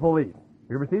 This is the police.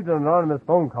 We received an anonymous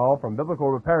phone call from biblical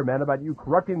repairmen about you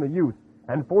corrupting the youth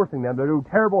and forcing them to do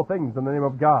terrible things in the name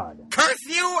of God. Curse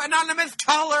you, anonymous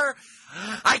caller!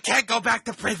 I can't go back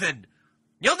to prison.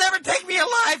 You'll never take me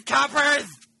alive, coppers!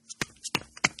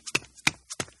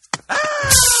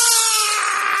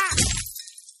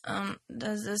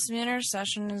 Does this mean our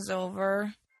session is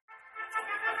over?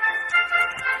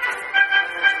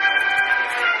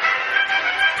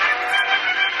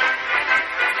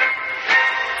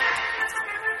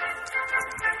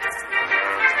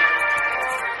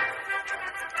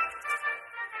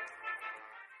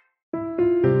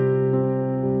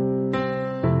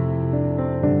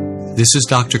 This is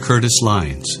Dr. Curtis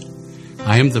Lyons.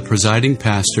 I am the presiding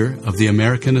pastor of the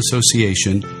American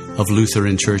Association of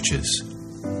Lutheran Churches.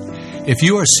 If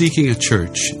you are seeking a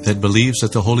church that believes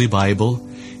that the Holy Bible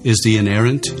is the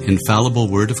inerrant, infallible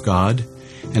Word of God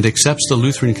and accepts the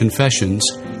Lutheran confessions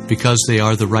because they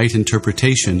are the right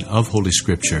interpretation of Holy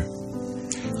Scripture,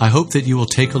 I hope that you will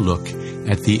take a look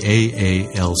at the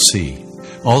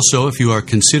AALC. Also, if you are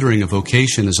considering a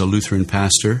vocation as a Lutheran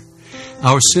pastor,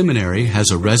 our seminary has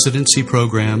a residency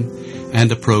program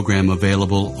and a program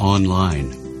available online.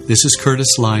 This is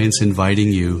Curtis Lyons inviting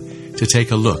you to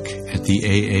take a look at the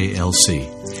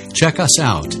AALC. Check us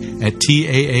out at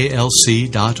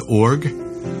taalc.org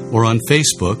or on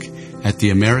Facebook at the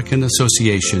American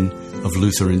Association of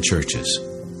Lutheran Churches.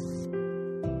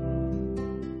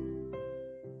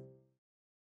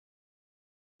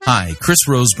 Hi, Chris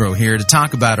Roseborough here to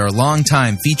talk about our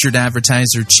longtime featured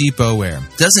advertiser, Cheapo Air.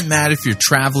 Doesn't matter if you're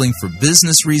traveling for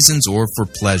business reasons or for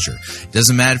pleasure.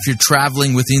 Doesn't matter if you're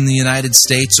traveling within the United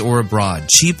States or abroad.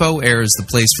 Cheapo Air is the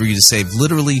place for you to save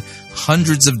literally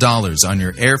hundreds of dollars on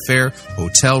your airfare,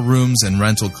 hotel rooms, and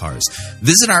rental cars.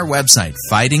 Visit our website,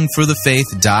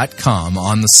 fightingforthefaith.com.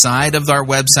 On the side of our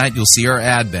website, you'll see our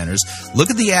ad banners. Look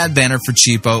at the ad banner for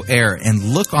Cheapo Air and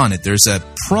look on it. There's a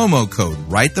promo code.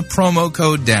 Write the promo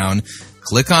code down.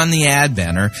 Click on the ad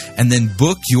banner and then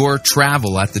book your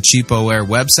travel at the Cheapo Air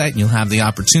website, and you'll have the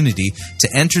opportunity to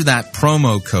enter that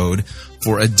promo code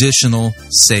for additional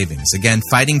savings. Again,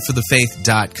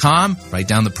 fightingforthefaith.com. Write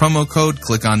down the promo code,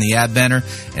 click on the ad banner,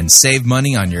 and save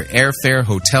money on your airfare,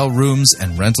 hotel rooms,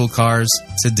 and rental cars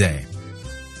today.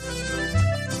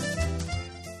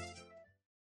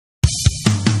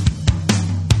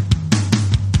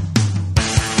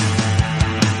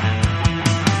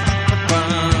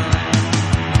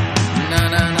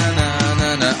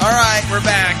 All right, we're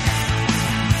back.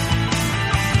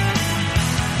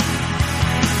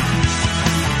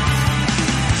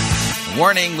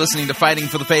 Warning, listening to Fighting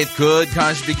for the Faith could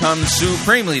cause you to become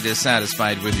supremely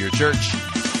dissatisfied with your church,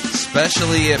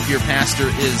 especially if your pastor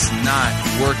is not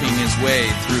working his way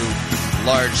through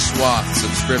large swaths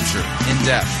of Scripture in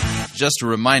depth. Just a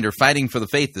reminder, Fighting for the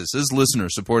Faith, this is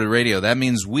listener-supported radio. That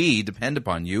means we depend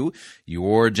upon you,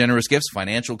 your generous gifts,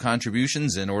 financial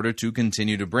contributions in order to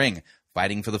continue to bring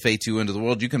Fighting for the Faith 2 into the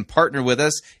world. You can partner with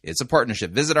us. It's a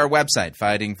partnership. Visit our website,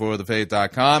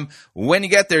 fightingforthefaith.com. When you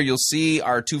get there, you'll see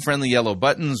our two friendly yellow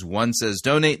buttons. One says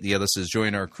donate, the other says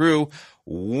join our crew.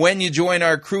 When you join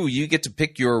our crew, you get to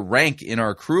pick your rank in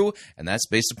our crew, and that's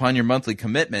based upon your monthly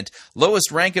commitment.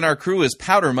 Lowest rank in our crew is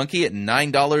Powder Monkey at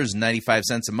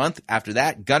 $9.95 a month. After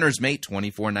that, Gunner's Mate,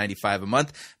 $24.95 a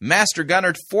month. Master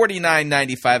Gunner,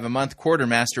 $49.95 a month.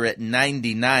 Quartermaster at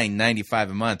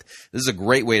 $99.95 a month. This is a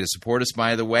great way to support us,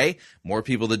 by the way. More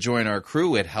people that join our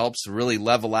crew, it helps really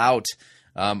level out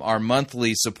our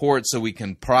monthly support so we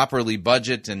can properly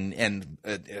budget and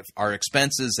our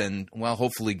expenses and, well,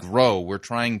 hopefully grow. We're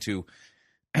trying to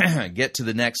get to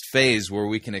the next phase where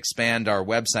we can expand our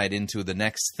website into the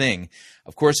next thing.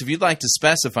 Of course, if you'd like to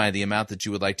specify the amount that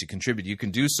you would like to contribute, you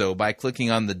can do so by clicking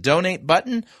on the donate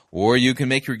button, or you can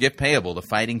make your gift payable to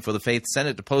Fighting for the Faith. Send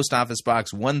it to Post Office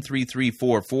Box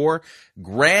 13344,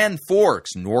 Grand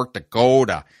Forks, North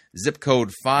Dakota, zip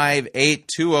code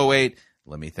 58208.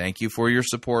 Let me thank you for your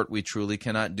support. We truly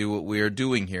cannot do what we are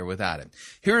doing here without it.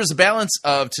 Here is a balance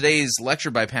of today's lecture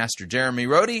by Pastor Jeremy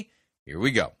Rhodey. Here we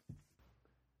go.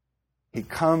 He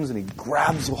comes and he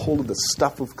grabs a hold of the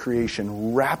stuff of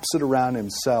creation, wraps it around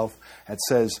himself, and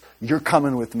says, you're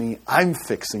coming with me, I'm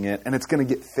fixing it, and it's going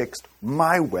to get fixed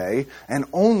my way and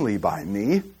only by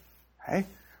me. Okay?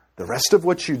 The rest of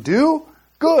what you do,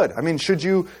 good. I mean, should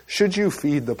you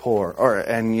feed the poor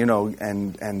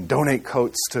and donate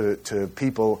coats to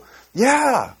people?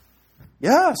 Yeah,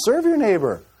 serve your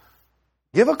neighbor.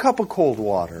 Give a cup of cold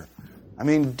water. I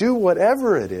mean, do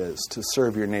whatever it is to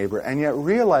serve your neighbor, and yet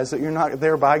realize that you're not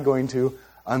thereby going to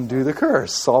undo the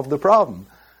curse, solve the problem,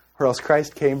 or else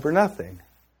Christ came for nothing.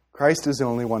 Christ is the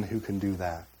only one who can do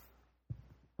that.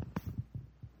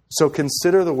 So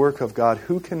consider the work of God.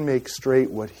 Who can make straight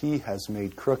what He has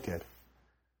made crooked?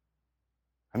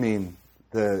 I mean,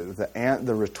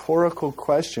 the rhetorical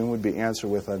question would be answered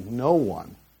with a no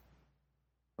one,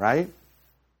 right?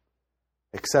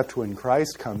 Except when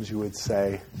Christ comes, you would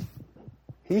say,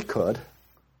 He could.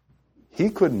 He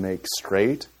could make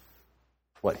straight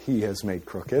what He has made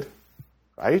crooked,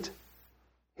 right?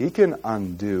 He can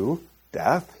undo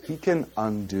death. He can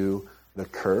undo the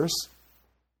curse.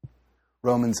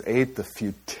 Romans 8, the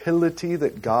futility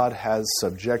that God has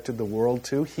subjected the world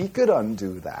to, He could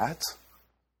undo that.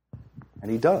 And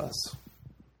He does.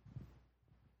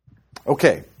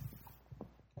 Okay.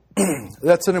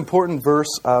 That's an important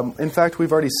verse. In fact,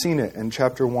 we've already seen it in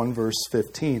chapter 1, verse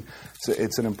 15. So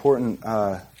it's an important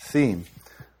theme.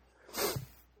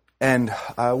 And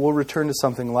we'll return to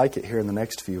something like it here in the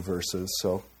next few verses,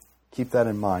 so keep that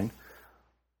in mind.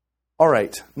 All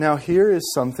right, now here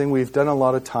is something we've done a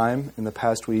lot of time in the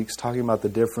past weeks talking about the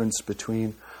difference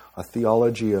between a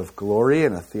theology of glory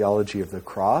and a theology of the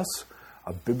cross,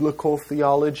 a biblical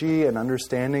theology and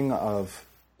understanding of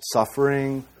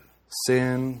suffering,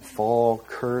 sin, fall,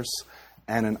 curse,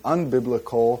 and an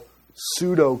unbiblical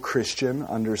pseudo-Christian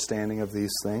understanding of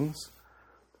these things.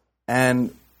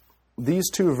 And these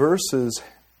two verses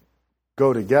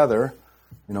go together.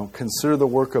 Consider the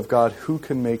work of God. Who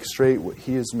can make straight what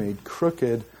He has made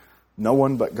crooked? No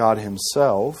one but God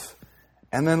Himself.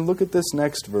 And then look at this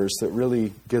next verse that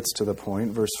really gets to the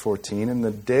point, verse 14. In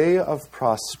the day of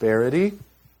prosperity,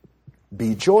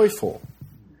 be joyful.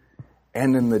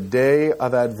 And in the day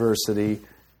of adversity,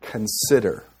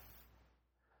 consider.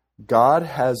 God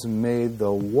has made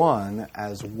the one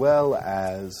as well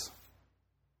as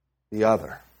the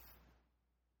other.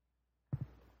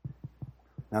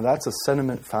 Now that's a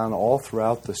sentiment found all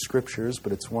throughout the Scriptures,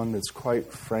 but it's one that's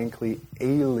quite frankly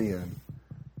alien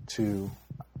to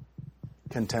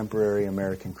contemporary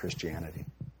American Christianity.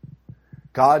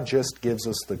 God just gives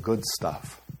us the good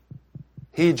stuff.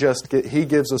 He gives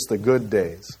us the good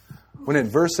days. When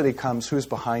adversity comes, who's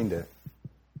behind it?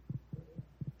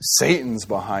 Satan's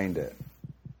behind it.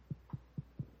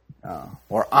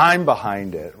 Or I'm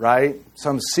behind it, right?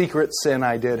 Some secret sin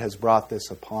I did has brought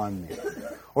this upon me.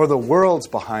 Or the world's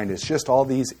behind it. It's just all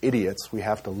these idiots we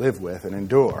have to live with and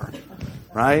endure,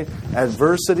 right?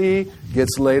 Adversity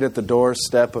gets laid at the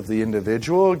doorstep of the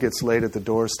individual, gets laid at the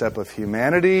doorstep of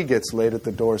humanity, gets laid at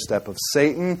the doorstep of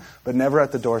Satan, but never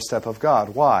at the doorstep of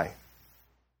God. Why?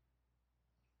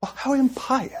 Well, how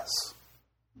impious.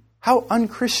 How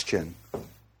unchristian.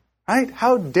 Right?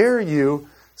 How dare you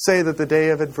say that the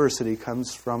day of adversity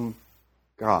comes from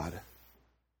God?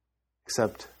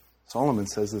 Except Solomon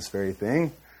says this very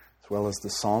thing, as well as the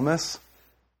psalmist.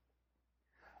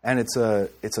 And it's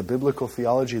a biblical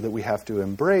theology that we have to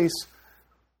embrace.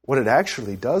 What it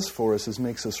actually does for us is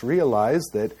makes us realize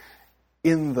that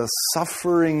in the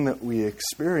suffering that we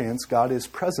experience, God is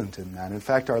present in that. In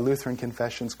fact, our Lutheran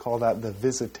confessions call that the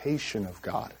visitation of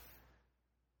God,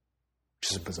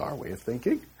 which is a bizarre way of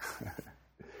thinking.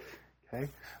 Okay?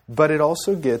 But it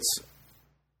also gets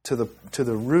to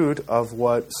the root of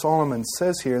what Solomon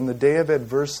says here. In the day of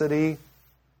adversity,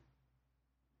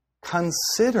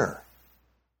 consider,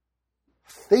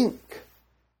 think,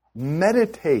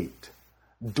 meditate,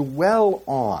 dwell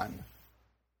on.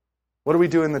 What do we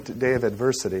do in the day of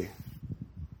adversity?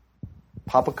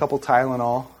 Pop a couple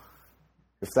Tylenol.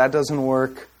 If that doesn't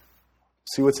work,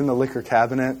 see what's in the liquor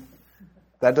cabinet.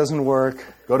 If that doesn't work,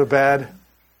 go to bed.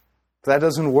 If that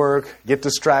doesn't work, get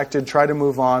distracted, try to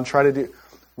move on,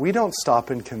 We don't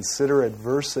stop and consider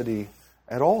adversity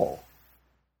at all.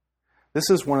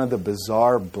 This is one of the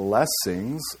bizarre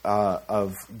blessings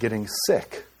of getting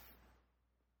sick,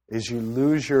 is you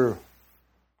lose your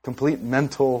complete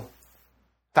mental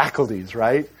faculties,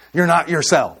 right? You're not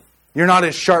yourself. You're not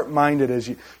as sharp-minded as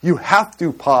you. You have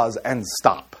to pause and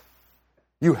stop.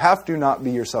 You have to not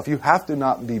be yourself. You have to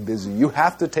not be busy. You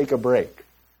have to take a break.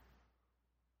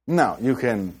 Now, you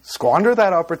can squander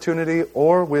that opportunity,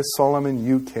 or with Solomon,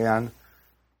 you can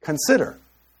consider,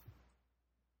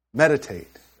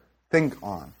 meditate, think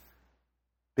on.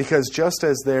 Because just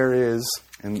as there is,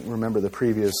 and remember the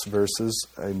previous verses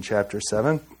in chapter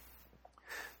 7,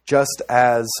 just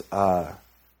as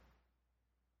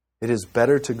it is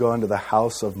better to go into the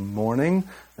house of mourning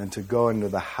than to go into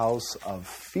the house of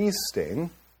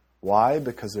feasting. Why?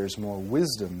 Because there's more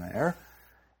wisdom there.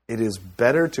 It is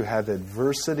better to have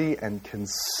adversity and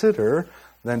consider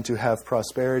than to have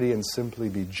prosperity and simply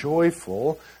be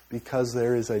joyful, because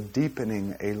there is a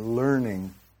deepening, a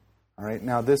learning. All right.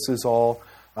 Now, this is all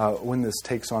when this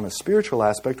takes on a spiritual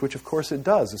aspect, which of course it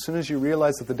does. As soon as you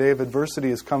realize that the day of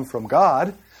adversity has come from God,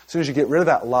 as soon as you get rid of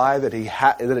that lie that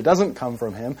that it doesn't come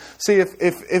from Him. See, if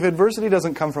adversity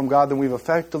doesn't come from God, then we've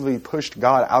effectively pushed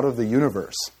God out of the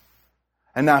universe.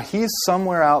 And now He's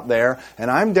somewhere out there,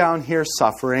 and I'm down here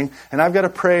suffering, and I've got to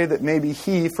pray that maybe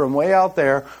He, from way out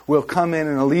there, will come in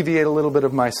and alleviate a little bit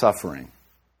of my suffering.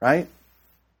 Right?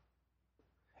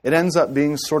 It ends up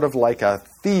being sort of like a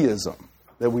theism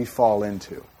that we fall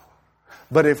into.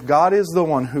 But if God is the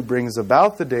one who brings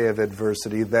about the day of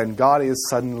adversity, then God is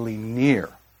suddenly near.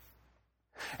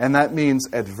 And that means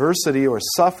adversity or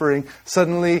suffering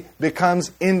suddenly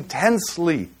becomes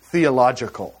intensely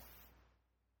theological.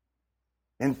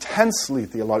 Intensely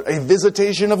theological. A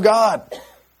visitation of God.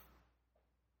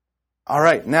 All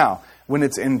right, now, when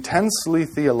it's intensely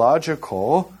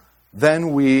theological,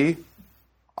 then we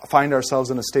find ourselves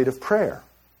in a state of prayer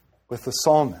with the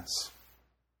psalmist.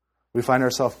 We find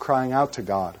ourselves crying out to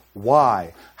God.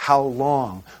 Why? How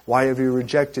long? Why have you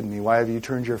rejected me? Why have you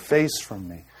turned your face from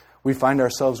me? We find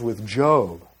ourselves with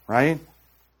Job, right?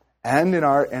 And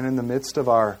in the midst of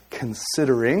our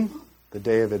considering the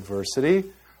day of adversity,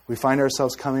 we find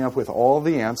ourselves coming up with all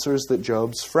the answers that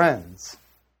Job's friends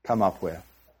come up with.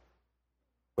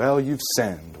 Well, you've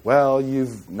sinned. Well,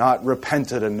 you've not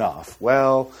repented enough.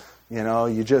 Well,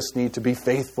 you just need to be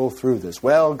faithful through this.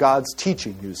 Well, God's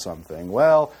teaching you something.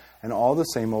 Well, and all the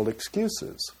same old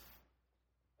excuses.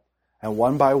 And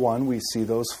one by one, we see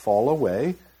those fall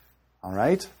away. All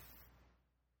right?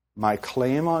 My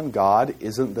claim on God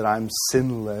isn't that I'm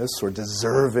sinless or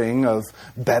deserving of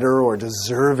better or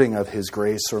deserving of His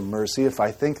grace or mercy. If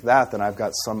I think that, then I've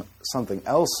got something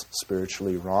else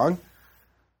spiritually wrong.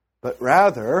 But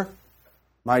rather,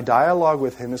 my dialogue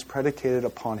with Him is predicated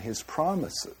upon His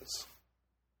promises.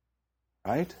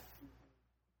 Right?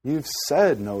 You've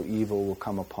said no evil will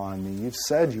come upon me. You've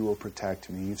said you will protect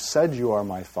me. You've said you are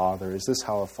my Father. Is this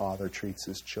how a father treats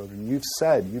his children? You've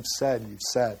said.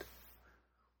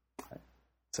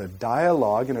 It's a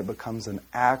dialogue, and it becomes an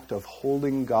act of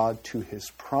holding God to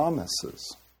His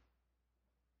promises.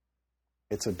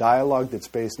 It's a dialogue that's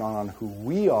based not on who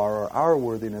we are or our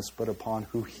worthiness, but upon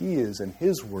who He is and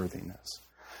His worthiness.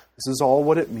 This is all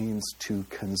what it means to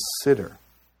consider.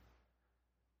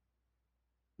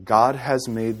 God has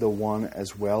made the one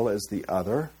as well as the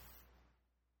other.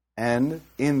 And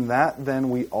in that, then,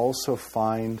 we also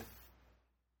find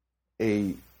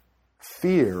a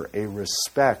fear, a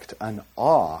respect, an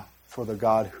awe for the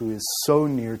God who is so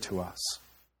near to us.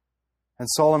 And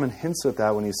Solomon hints at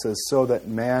that when he says, so that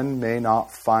man may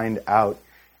not find out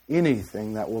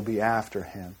anything that will be after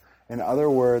him. In other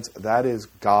words, that is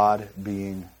God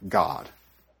being God.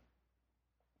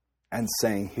 And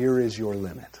saying, here is your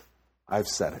limit. I've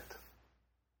set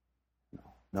it.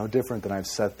 No different than I've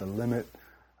set the limit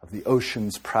of the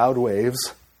ocean's proud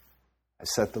waves. I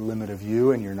set the limit of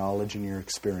you and your knowledge and your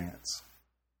experience.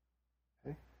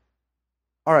 Okay?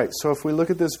 All right, so if we look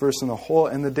at this verse in the whole,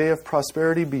 in the day of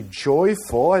prosperity, be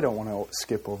joyful. I don't want to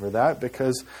skip over that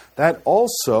because that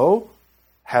also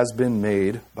has been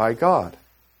made by God.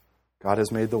 God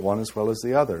has made the one as well as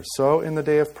the other. So in the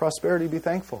day of prosperity, be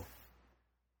thankful.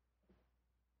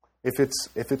 If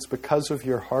it's because of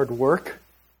your hard work,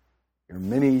 your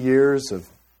many years of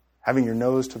having your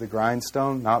nose to the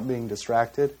grindstone, not being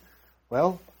distracted,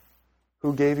 well,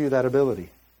 who gave you that ability?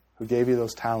 Who gave you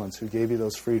those talents? Who gave you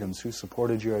those freedoms? Who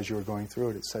supported you as you were going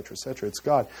through it, etc., etc.? It's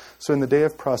God. So in the day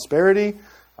of prosperity,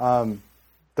 don't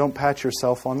pat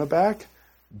yourself on the back,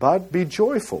 but be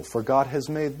joyful, for God has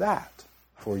made that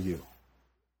for you.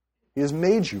 He has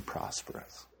made you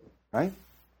prosperous, right?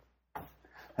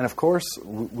 And of course,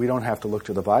 we don't have to look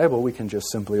to the Bible. We can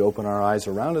just simply open our eyes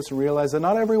around us and realize that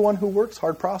not everyone who works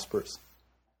hard prospers.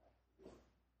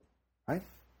 Right?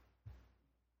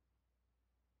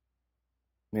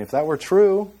 I mean, if that were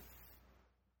true,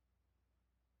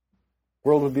 the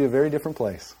world would be a very different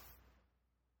place.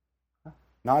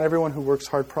 Not everyone who works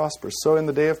hard prospers. So in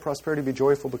the day of prosperity, be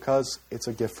joyful because it's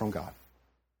a gift from God.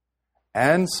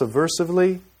 And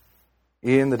subversively,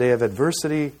 in the day of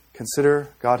adversity, consider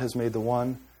God has made the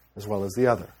one as well as the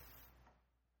other.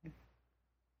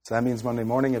 So that means Monday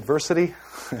morning adversity.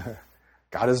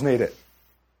 God has made it.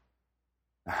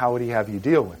 Now, how would he have you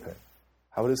deal with it?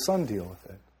 How would his son deal with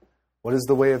it? What does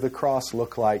the way of the cross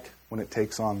look like when it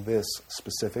takes on this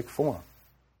specific form?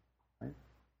 Right?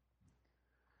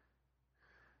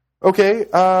 Okay,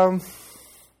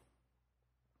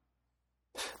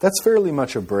 that's fairly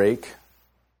much a break.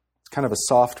 It's kind of a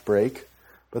soft break.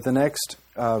 But the next,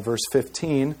 verse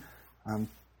 15,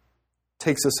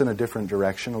 takes us in a different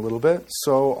direction a little bit.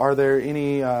 So are there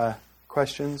any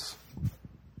questions?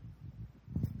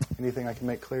 Anything I can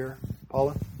make clear?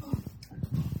 Paula?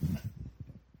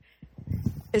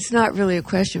 It's not really a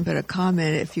question, but a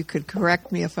comment, if you could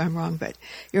correct me if I'm wrong. But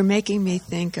you're making me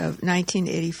think of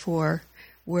 1984,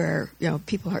 where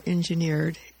people are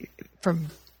engineered from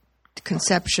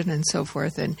conception and so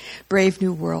forth, and Brave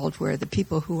New World, where the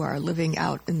people who are living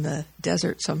out in the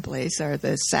desert someplace are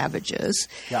the savages.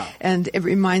 Yeah. And it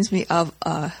reminds me of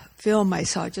a film I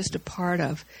saw just a part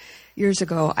of years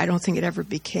ago. I don't think it ever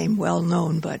became well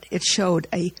known, but it showed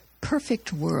a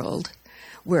perfect world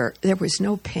where there was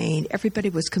no pain, everybody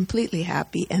was completely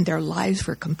happy, and their lives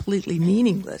were completely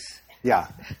meaningless. Yeah,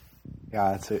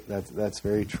 that's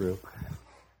very true.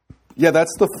 Yeah,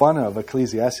 that's the fun of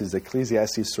Ecclesiastes.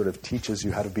 Ecclesiastes sort of teaches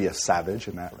you how to be a savage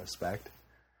in that respect.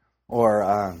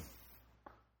 Or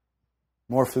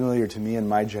more familiar to me in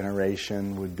my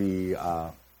generation would be,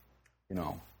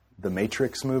 the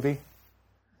Matrix movie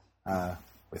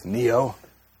with Neo,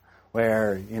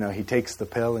 where, he takes the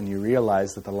pill and you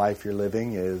realize that the life you're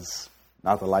living is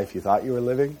not the life you thought you were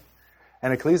living.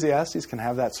 And Ecclesiastes can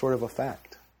have that sort of effect.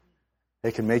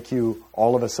 It can make you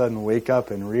all of a sudden wake up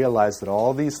and realize that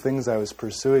all these things I was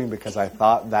pursuing because I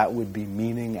thought that would be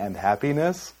meaning and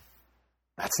happiness,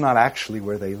 that's not actually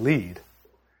where they lead.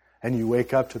 And you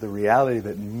wake up to the reality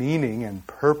that meaning and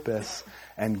purpose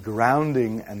and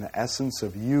grounding and the essence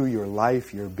of you, your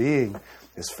life, your being,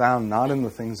 is found not in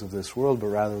the things of this world, but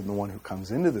rather in the one who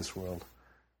comes into this world,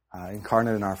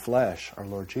 incarnate in our flesh, our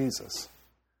Lord Jesus.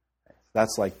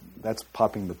 That's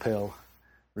popping the pill,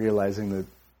 realizing that,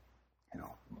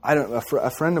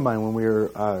 a friend of mine, when we were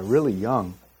really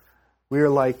young, we were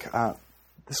like,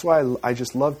 this is why I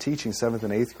just love teaching 7th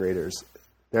and 8th graders.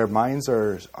 Their minds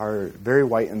are very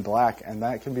white and black, and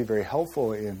that can be very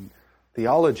helpful in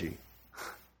theology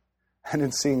and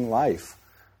in seeing life.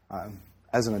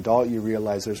 As an adult, you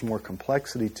realize there's more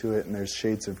complexity to it, and there's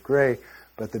shades of gray,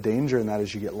 but the danger in that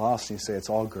is you get lost and you say it's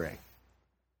all gray.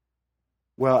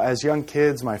 Well, as young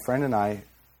kids, my friend and I,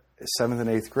 7th and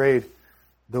 8th grade,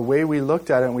 the way we looked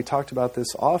at it, and we talked about this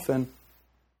often,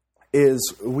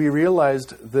 is we realized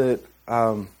that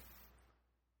to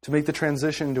make the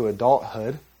transition to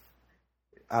adulthood,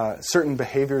 certain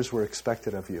behaviors were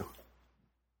expected of you.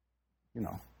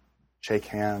 Shake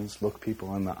hands, look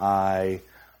people in the eye,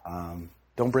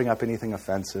 don't bring up anything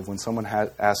offensive. When someone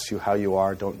asks you how you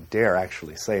are, don't dare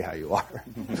actually say how you are.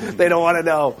 They don't want to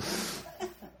know.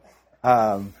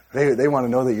 They want to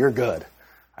know that you're good,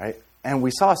 right? And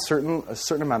we saw a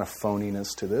certain amount of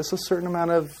phoniness to this, a certain amount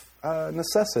of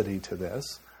necessity to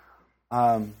this.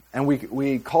 And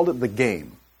we called it the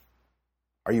game.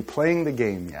 Are you playing the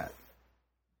game yet?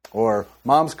 Or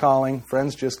mom's calling,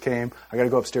 friends just came, I got to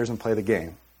go upstairs and play the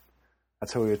game.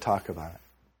 That's how we would talk about it.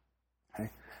 Okay?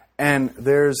 And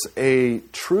there's a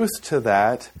truth to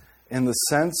that in the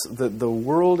sense that the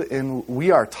world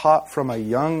we are taught from a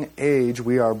young age,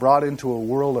 we are brought into a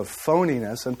world of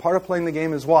phoniness, and part of playing the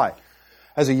game is why?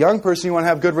 As a young person, you want to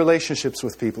have good relationships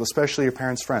with people, especially your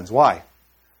parents' friends. Why?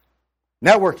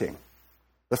 Networking.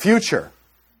 The future.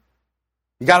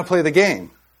 You got to play the game.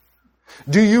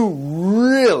 Do you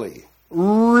really,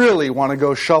 really want to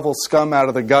go shovel scum out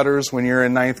of the gutters when you're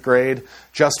in 9th grade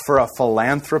just for a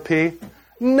philanthropy?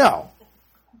 No.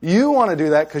 You want to do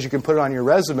that because you can put it on your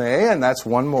resume, and that's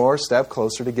one more step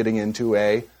closer to getting into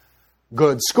a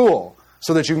good school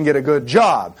so that you can get a good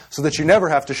job, so that you never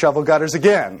have to shovel gutters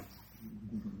again.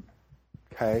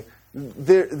 Okay?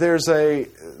 There's a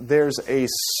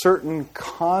certain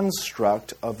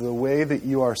construct of the way that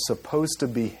you are supposed to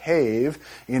behave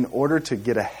in order to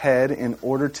get ahead, in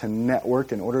order to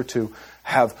network, in order to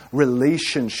have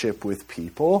relationship with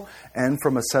people. And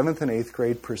from a 7th and 8th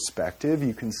grade perspective,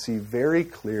 you can see very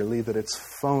clearly that it's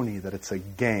phony, that it's a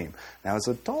game. Now, as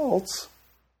adults,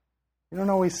 you don't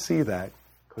always see that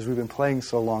because we've been playing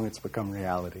so long it's become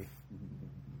reality.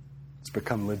 It's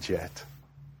become legit.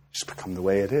 It's become the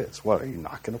way it is. What, are you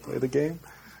not going to play the game?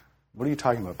 What are you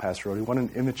talking about, Pastor Rody? What an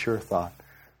immature thought.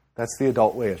 That's the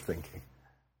adult way of thinking.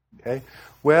 Okay?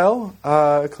 Well,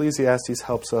 Ecclesiastes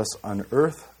helps us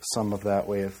unearth some of that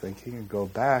way of thinking and go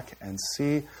back and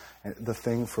see the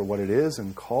thing for what it is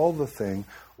and call the thing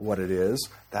what it is,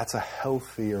 that's a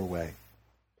healthier way.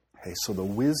 Okay, so the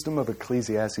wisdom of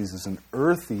Ecclesiastes is an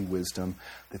earthy wisdom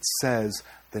that says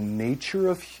the nature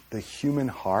of the human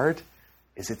heart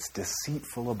is it's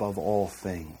deceitful above all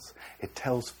things. It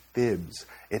tells fibs.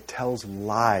 It tells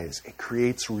lies. It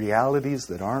creates realities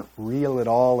that aren't real at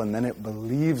all, and then it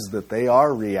believes that they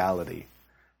are reality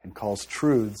and calls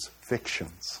truths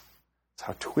fictions. It's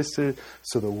how twisted.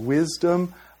 So the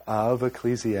wisdom of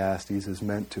Ecclesiastes is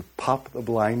meant to pop the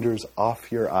blinders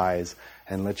off your eyes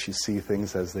and let you see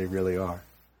things as they really are.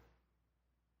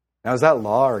 Now, is that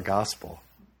law or gospel?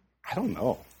 I don't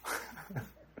know. I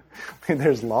mean,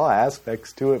 there's law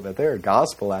aspects to it, but there are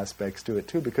gospel aspects to it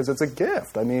too, because it's a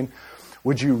gift. I mean,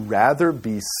 would you rather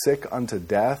be sick unto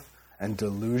death and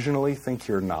delusionally think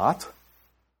you're not?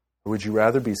 Or would you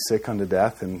rather be sick unto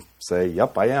death and say,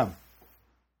 yep, I am?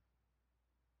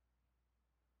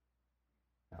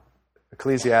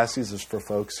 Ecclesiastes is for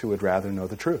folks who would rather know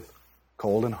the truth,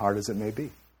 cold and hard as it may be.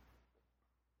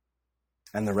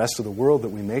 And the rest of the world that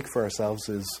we make for ourselves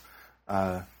is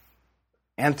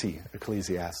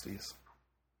anti-Ecclesiastes,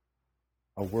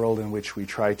 a world in which we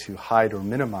try to hide or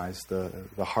minimize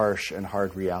the harsh and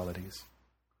hard realities.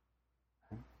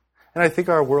 And I think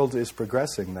our world is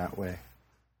progressing that way.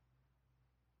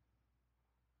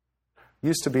 It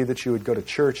used to be that you would go to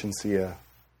church and see a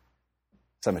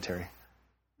cemetery,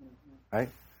 right?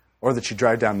 Or that you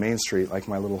drive down Main Street, like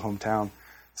my little hometown.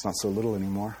 It's not so little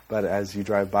anymore, but as you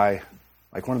drive by,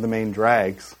 like one of the main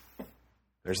drags,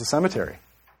 there's a cemetery.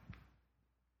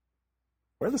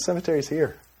 Where are the cemeteries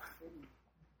here?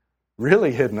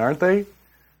 Really hidden, aren't they?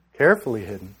 Carefully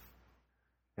hidden.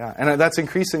 Yeah, and that's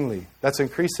increasingly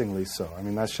so. I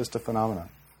mean, that's just a phenomenon.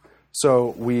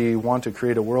 So we want to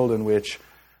create a world in which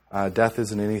death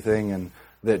isn't anything, and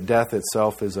that death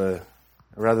itself is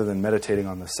rather than meditating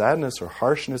on the sadness or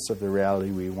harshness of the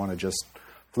reality, we want to just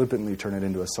flippantly turn it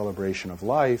into a celebration of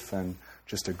life and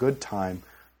just a good time.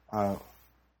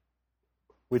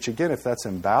 Which again, if that's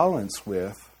in balance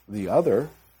with the other,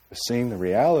 seeing the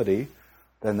reality,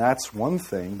 then that's one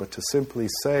thing. But to simply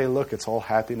say, look, it's all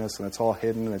happiness and it's all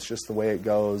hidden and it's just the way it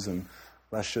goes and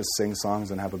let's just sing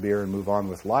songs and have a beer and move on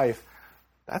with life,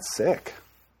 that's sick.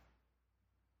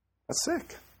 That's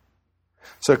sick.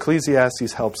 So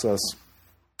Ecclesiastes helps us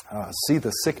see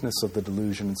the sickness of the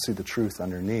delusion and see the truth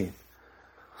underneath.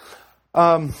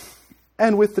 And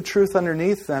with the truth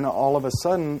underneath, then all of a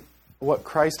sudden, what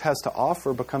Christ has to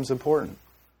offer becomes important.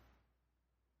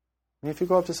 I mean, if you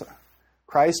go up to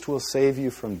Christ will save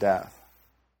you from death.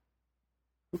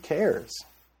 Who cares?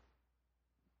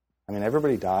 I mean,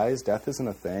 everybody dies. Death isn't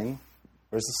a thing.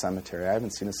 Where's the cemetery? I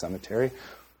haven't seen a cemetery.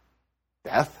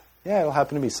 Death? Yeah, it'll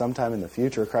happen to me sometime in the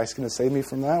future. Christ's going to save me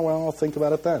from that? Well, I'll think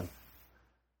about it then.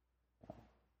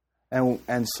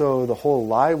 And so the whole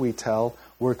lie we tell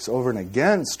works over and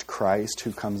against Christ,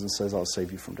 who comes and says, I'll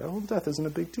save you from death. Well, death isn't a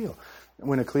big deal.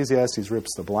 When Ecclesiastes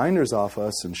rips the blinders off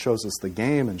us and shows us the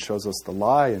game and shows us the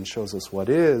lie and shows us what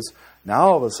is, now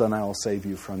all of a sudden I will save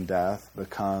you from death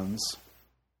becomes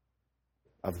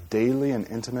of daily and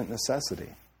intimate necessity.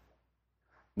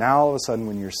 Now all of a sudden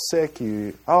when you're sick,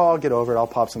 I'll get over it, I'll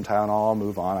pop some Tylenol, I'll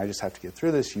move on, I just have to get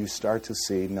through this. You start to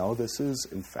see, no, this is,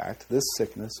 in fact, this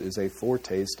sickness is a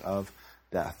foretaste of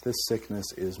death. This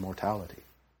sickness is mortality.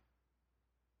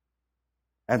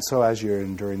 And so as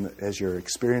you're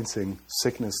experiencing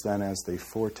sickness then as the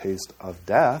foretaste of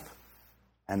death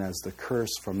and as the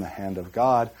curse from the hand of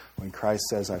God, when Christ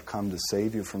says, I've come to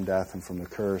save you from death and from the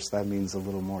curse, that means a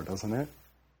little more, doesn't it?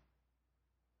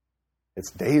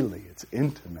 It's daily, it's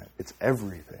intimate, it's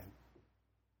everything.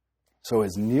 So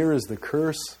as near as the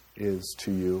curse is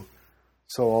to you,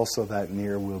 so also that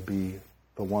near will be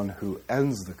the one who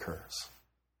ends the curse.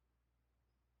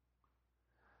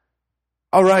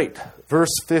 All right,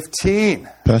 verse 15.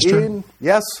 Pastor?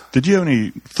 Yes? Did you have any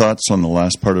thoughts on the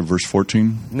last part of verse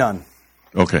 14? None.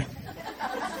 Okay.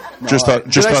 No, just thought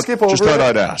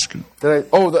I'd ask.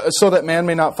 So that man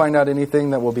may not find out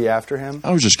anything that will be after him?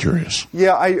 I was just curious.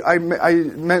 Yeah,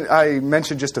 I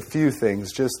mentioned just a few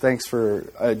things. Just thanks for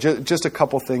just a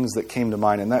couple things that came to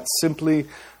mind, and that's simply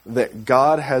that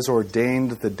God has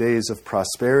ordained the days of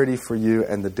prosperity for you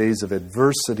and the days of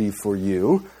adversity for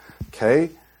you. Okay?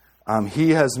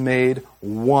 He has made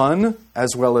one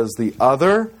as well as the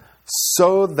other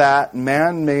so that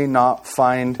man may not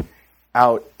find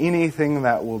out anything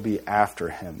that will be after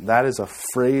him. That is a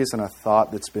phrase and a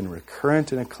thought that's been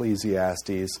recurrent in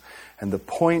Ecclesiastes. And the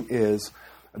point is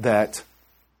that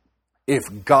if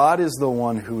God is the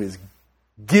one who is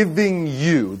giving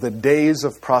you the days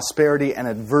of prosperity and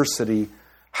adversity,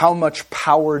 how much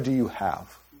power do you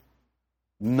have?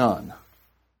 None.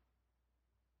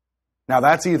 Now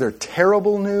that's either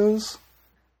terrible news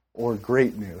or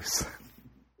great news.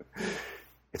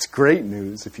 It's great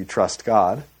news if you trust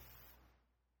God.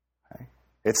 Okay?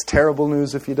 It's terrible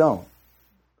news if you don't.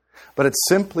 But it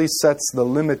simply sets the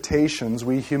limitations,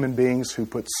 we human beings who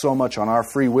put so much on our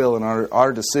free will and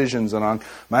our decisions and on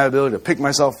my ability to pick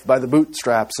myself by the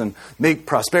bootstraps and make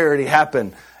prosperity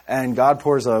happen. And God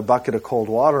pours a bucket of cold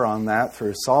water on that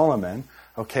through Solomon.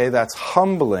 Okay, that's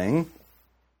humbling.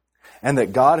 And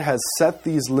that God has set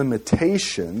these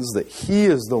limitations that He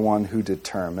is the one who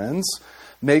determines,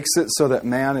 makes it so that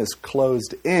man is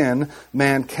closed in.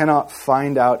 Man cannot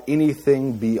find out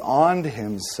anything beyond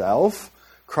himself.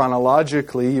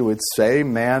 Chronologically, you would say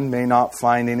man may not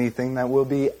find anything that will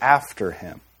be after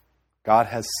him. God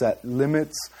has set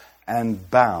limits and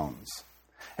bounds.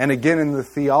 And again, in the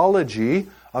theology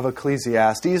of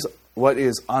Ecclesiastes, what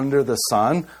is under the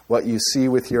sun, what you see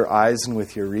with your eyes and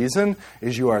with your reason,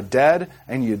 is you are dead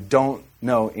and you don't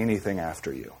know anything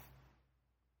after you.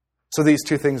 So these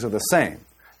two things are the same.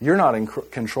 You're not in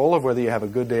control of whether you have a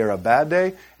good day or a bad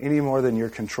day any more than you're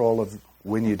in control of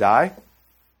when you die.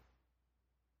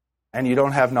 And you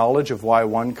don't have knowledge of why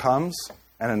one comes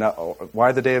and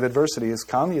why the day of adversity has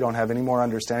come. You don't have any more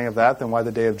understanding of that than why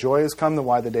the day of joy has come, than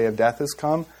why the day of death has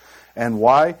come. And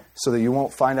why? So that you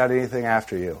won't find out anything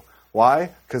after you. Why?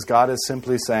 Because God is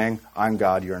simply saying, I'm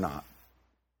God, you're not.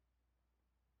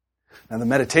 Now the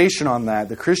meditation on that,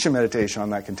 the Christian meditation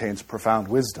on that contains profound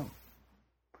wisdom.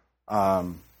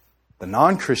 The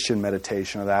non-Christian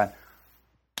meditation of that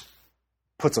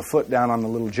puts a foot down on the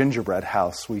little gingerbread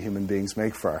house we human beings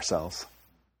make for ourselves.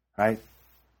 Right?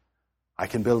 I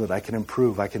can build it, I can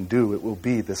improve, I can do, it will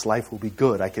be, this life will be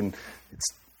good.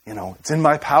 It's in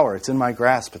my power, it's in my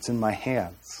grasp, it's in my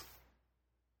hands.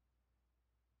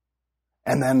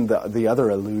 And then the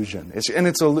other illusion. It's an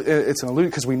illusion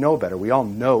because we know better. We all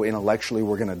know intellectually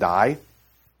we're going to die.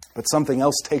 But something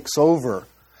else takes over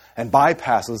and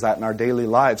bypasses that in our daily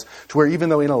lives, to where even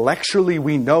though intellectually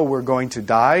we know we're going to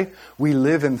die, we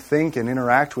live and think and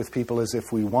interact with people as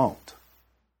if we won't.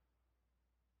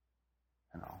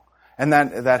 And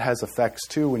that has effects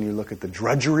too when you look at the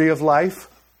drudgery of life.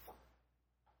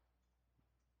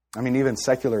 I mean, even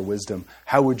secular wisdom,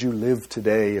 how would you live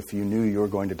today if you knew you were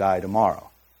going to die tomorrow?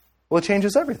 Well, it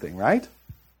changes everything, right?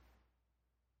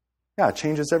 Yeah, it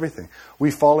changes everything.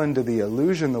 We fall into the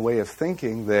illusion, the way of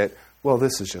thinking that, well,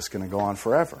 this is just going to go on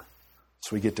forever.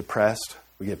 So we get depressed,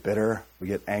 we get bitter, we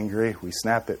get angry, we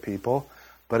snap at people.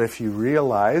 But if you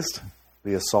realized,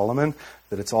 via Solomon,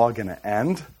 that it's all going to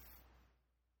end,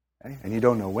 okay, and you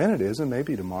don't know when it is, and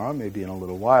maybe tomorrow, maybe in a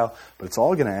little while, but it's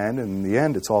all going to end, and in the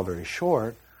end it's all very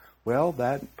short, well,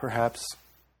 that perhaps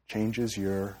changes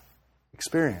your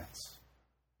experience,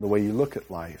 the way you look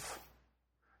at life.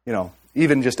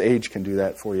 Even just age can do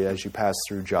that for you as you pass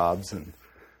through jobs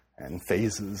and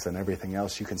phases and everything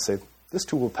else. You can say, this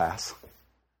too will pass.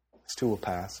 This too will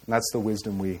pass. And that's the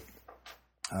wisdom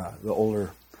the older,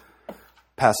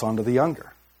 pass on to the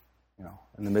younger.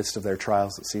 In the midst of their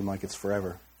trials that seem like it's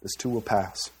forever. This too will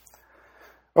pass.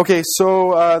 Okay,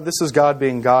 so this is God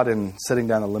being God and setting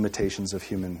down the limitations of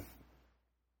human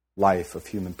life, of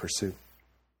human pursuit.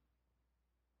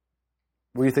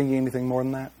 Were you thinking anything more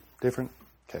than that? Different?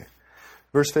 Okay.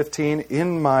 Verse 15,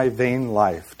 in my vain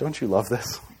life. Don't you love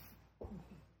this? You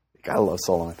gotta love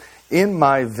Solomon. In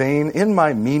my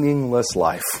meaningless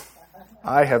life,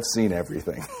 I have seen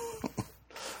everything.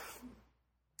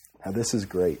 Now this is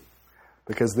great,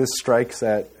 because this strikes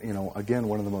at, again,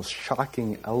 one of the most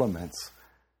shocking elements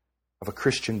of a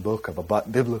Christian book, of a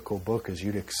biblical book, as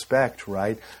you'd expect,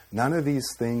 right? None of these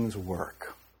things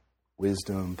work.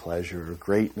 Wisdom, pleasure,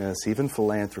 greatness, even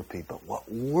philanthropy. But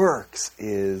what works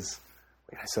is,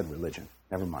 I said religion.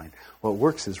 Never mind. What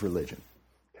works is religion.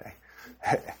 Okay.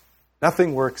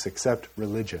 Nothing works except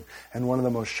religion. And one of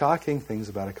the most shocking things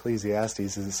about Ecclesiastes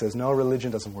is it says, no, religion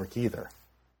doesn't work either.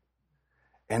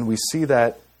 And we see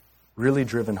that really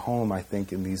driven home, I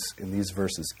think, in these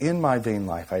verses. In my vain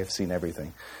life, I have seen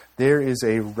everything. There is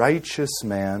a righteous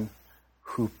man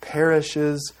who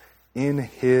perishes in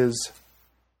his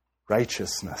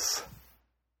righteousness.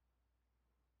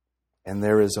 And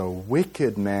there is a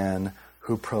wicked man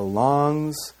who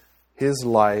prolongs his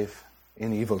life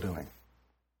in evil doing.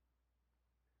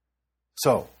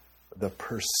 So, the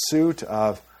pursuit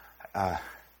of...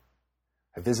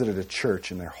 I visited a church,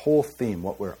 and their whole theme,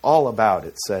 what we're all about,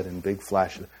 it said in big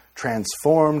flash,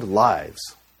 transformed lives.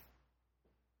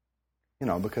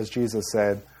 Because Jesus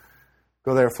said,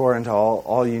 go therefore into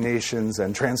all you nations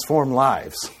and transform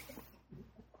lives.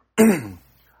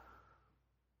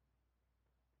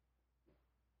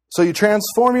 So you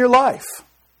transform your life,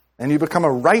 and you become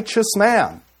a righteous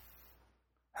man.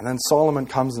 And then Solomon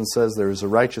comes and says, there is a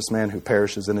righteous man who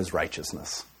perishes in his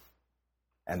righteousness.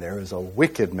 And there is a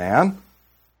wicked man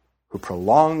who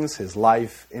prolongs his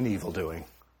life in evildoing.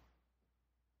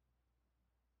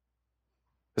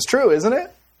 It's true, isn't it?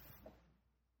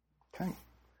 Okay.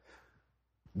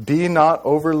 Be not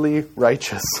overly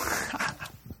righteous.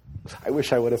 I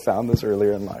wish I would have found this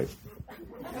earlier in life.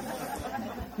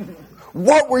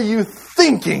 What were you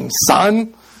thinking,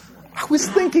 son? I was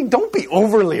thinking, don't be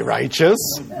overly righteous.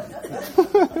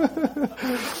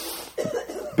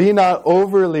 Be not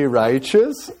overly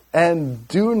righteous, and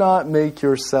do not make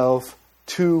yourself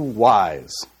too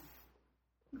wise.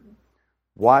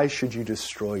 Why should you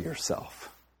destroy yourself?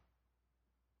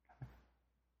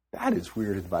 That is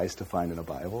weird advice to find in a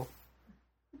Bible.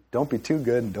 Don't be too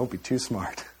good and don't be too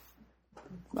smart.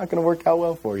 It's not going to work out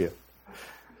well for you.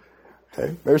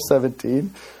 Okay, verse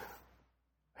 17.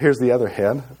 Here's the other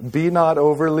hand. Be not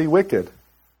overly wicked.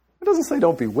 It doesn't say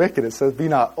don't be wicked. It says be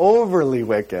not overly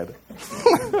wicked.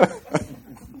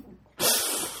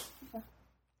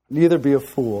 Neither be a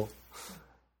fool.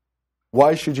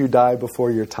 Why should you die before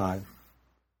your time?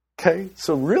 Okay,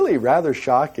 so really rather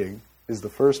shocking is the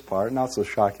first part. Not so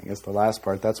shocking as the last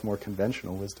part. That's more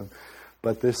conventional wisdom.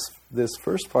 But this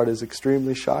first part is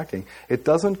extremely shocking. It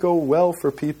doesn't go well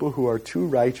for people who are too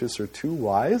righteous or too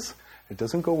wise. It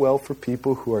doesn't go well for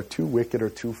people who are too wicked or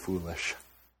too foolish.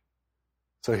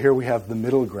 So here we have the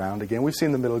middle ground. Again, we've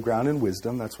seen the middle ground in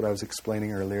wisdom. That's what I was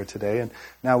explaining earlier today. And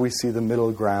now we see the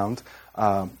middle ground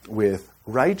with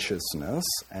righteousness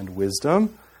and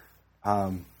wisdom.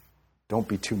 Don't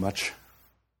be too much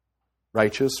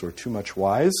righteous or too much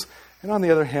wise. And on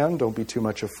the other hand, don't be too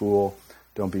much a fool.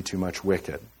 Don't be too much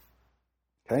wicked.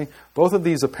 Okay? Both of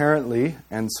these apparently,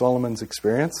 and Solomon's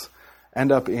experience, end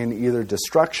up in either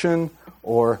destruction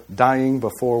or dying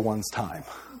before one's time.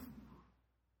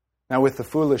 Now with the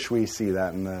foolish, we see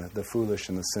that, and the foolish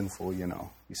and the sinful, you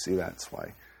see that. That's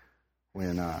why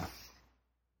when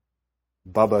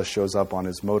Bubba shows up on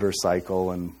his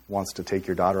motorcycle and wants to take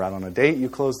your daughter out on a date, you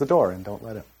close the door and don't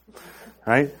let him.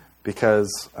 Right?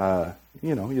 Because,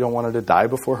 you don't want her to die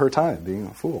before her time, being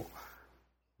a fool.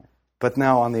 But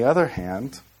now, on the other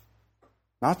hand,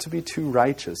 not to be too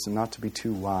righteous and not to be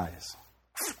too wise.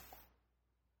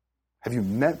 Have you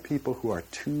met people who are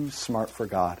too smart for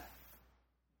God?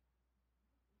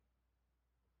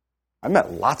 I've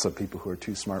met lots of people who are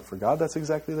too smart for God. That's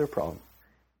exactly their problem.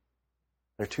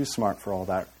 They're too smart for all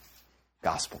that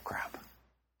gospel crap.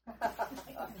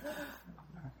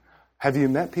 Have you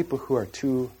met people who are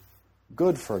too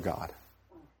good for God?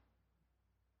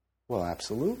 Well,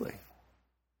 absolutely.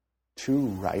 Too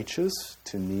righteous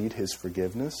to need His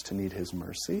forgiveness, to need His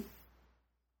mercy?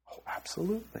 Oh,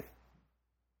 absolutely.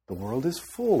 The world is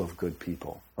full of good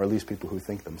people, or at least people who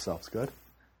think themselves good.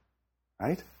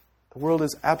 Right? The world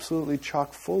is absolutely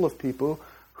chock full of people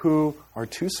who are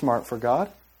too smart for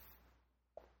God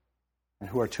and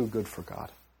who are too good for God.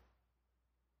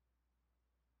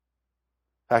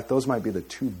 In fact, those might be the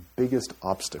two biggest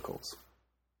obstacles.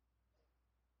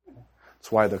 That's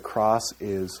why the cross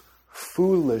is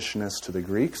foolishness to the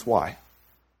Greeks. Why?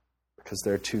 Because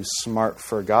they're too smart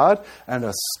for God, and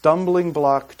a stumbling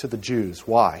block to the Jews.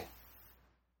 Why?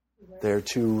 They're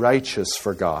too righteous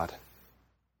for God.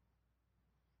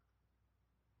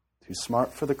 Too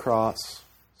smart for the cross,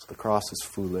 so the cross is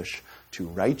foolish. Too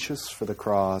righteous for the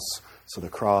cross, so the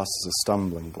cross is a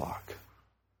stumbling block.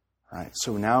 All right,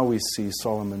 so now we see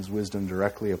Solomon's wisdom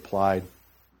directly applied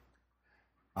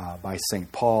by St.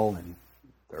 Paul in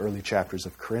the early chapters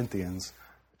of Corinthians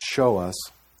that show us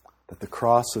that the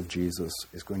cross of Jesus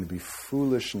is going to be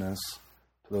foolishness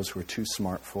to those who are too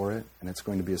smart for it, and it's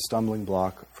going to be a stumbling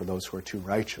block for those who are too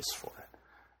righteous for it.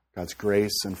 God's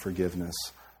grace and forgiveness,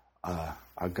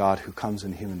 a God who comes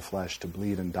in human flesh to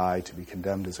bleed and die, to be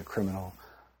condemned as a criminal,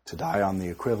 to die on the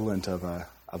equivalent of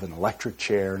an electric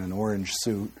chair in an orange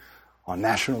suit on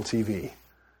national TV.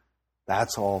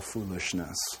 That's all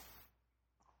foolishness.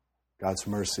 God's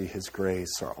mercy, His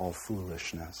grace are all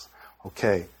foolishness.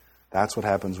 Okay, that's what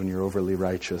happens when you're overly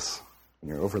righteous, when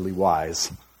you're overly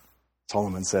wise.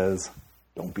 Solomon says,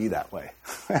 don't be that way.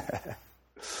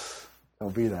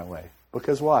 Don't be that way.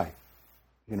 Because why?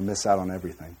 You're going to miss out on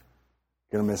everything.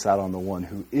 You're going to miss out on the one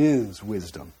who is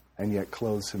wisdom and yet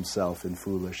clothes himself in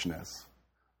foolishness,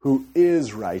 who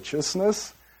is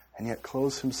righteousness and yet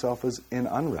clothes himself as in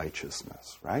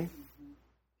unrighteousness, right?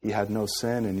 He had no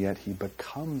sin, and yet He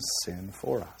becomes sin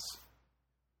for us.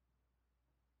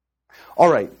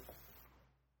 All right.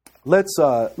 Let's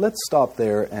stop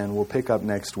there, and we'll pick up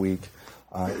next week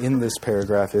in this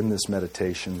paragraph, in this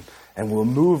meditation, and we'll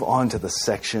move on to the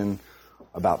section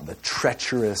about the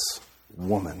treacherous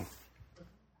woman.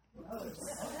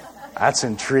 That's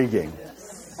intriguing.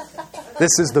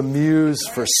 This is the muse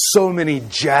for so many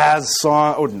jazz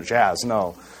songs. Oh, jazz,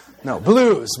 no.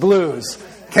 Blues.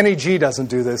 Kenny G doesn't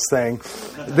do this thing.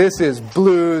 This is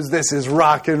blues. This is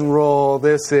rock and roll.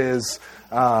 This is,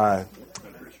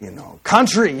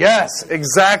 country. Yes,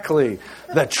 exactly.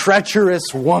 The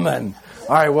treacherous woman.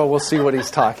 All right, well, we'll see what he's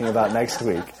talking about next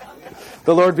week.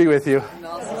 The Lord be with you.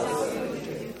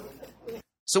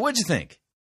 So what'd you think?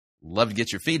 Love to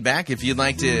get your feedback. If you'd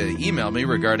like to email me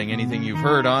regarding anything you've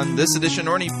heard on this edition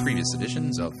or any previous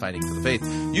editions of Fighting for the Faith,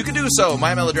 you can do so.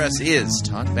 My email address is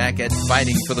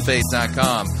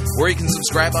talkback@fightingforthefaith.com, or you can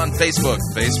subscribe on Facebook,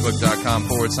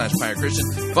 facebook.com/Pirate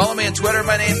Christian. Follow me on Twitter,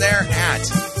 my name there,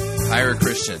 @Pirate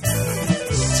Christian.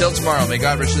 Till tomorrow, may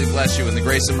God richly bless you in the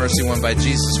grace and mercy won by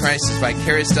Jesus Christ, his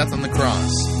vicarious death on the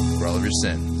cross for all of your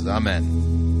sins. Amen.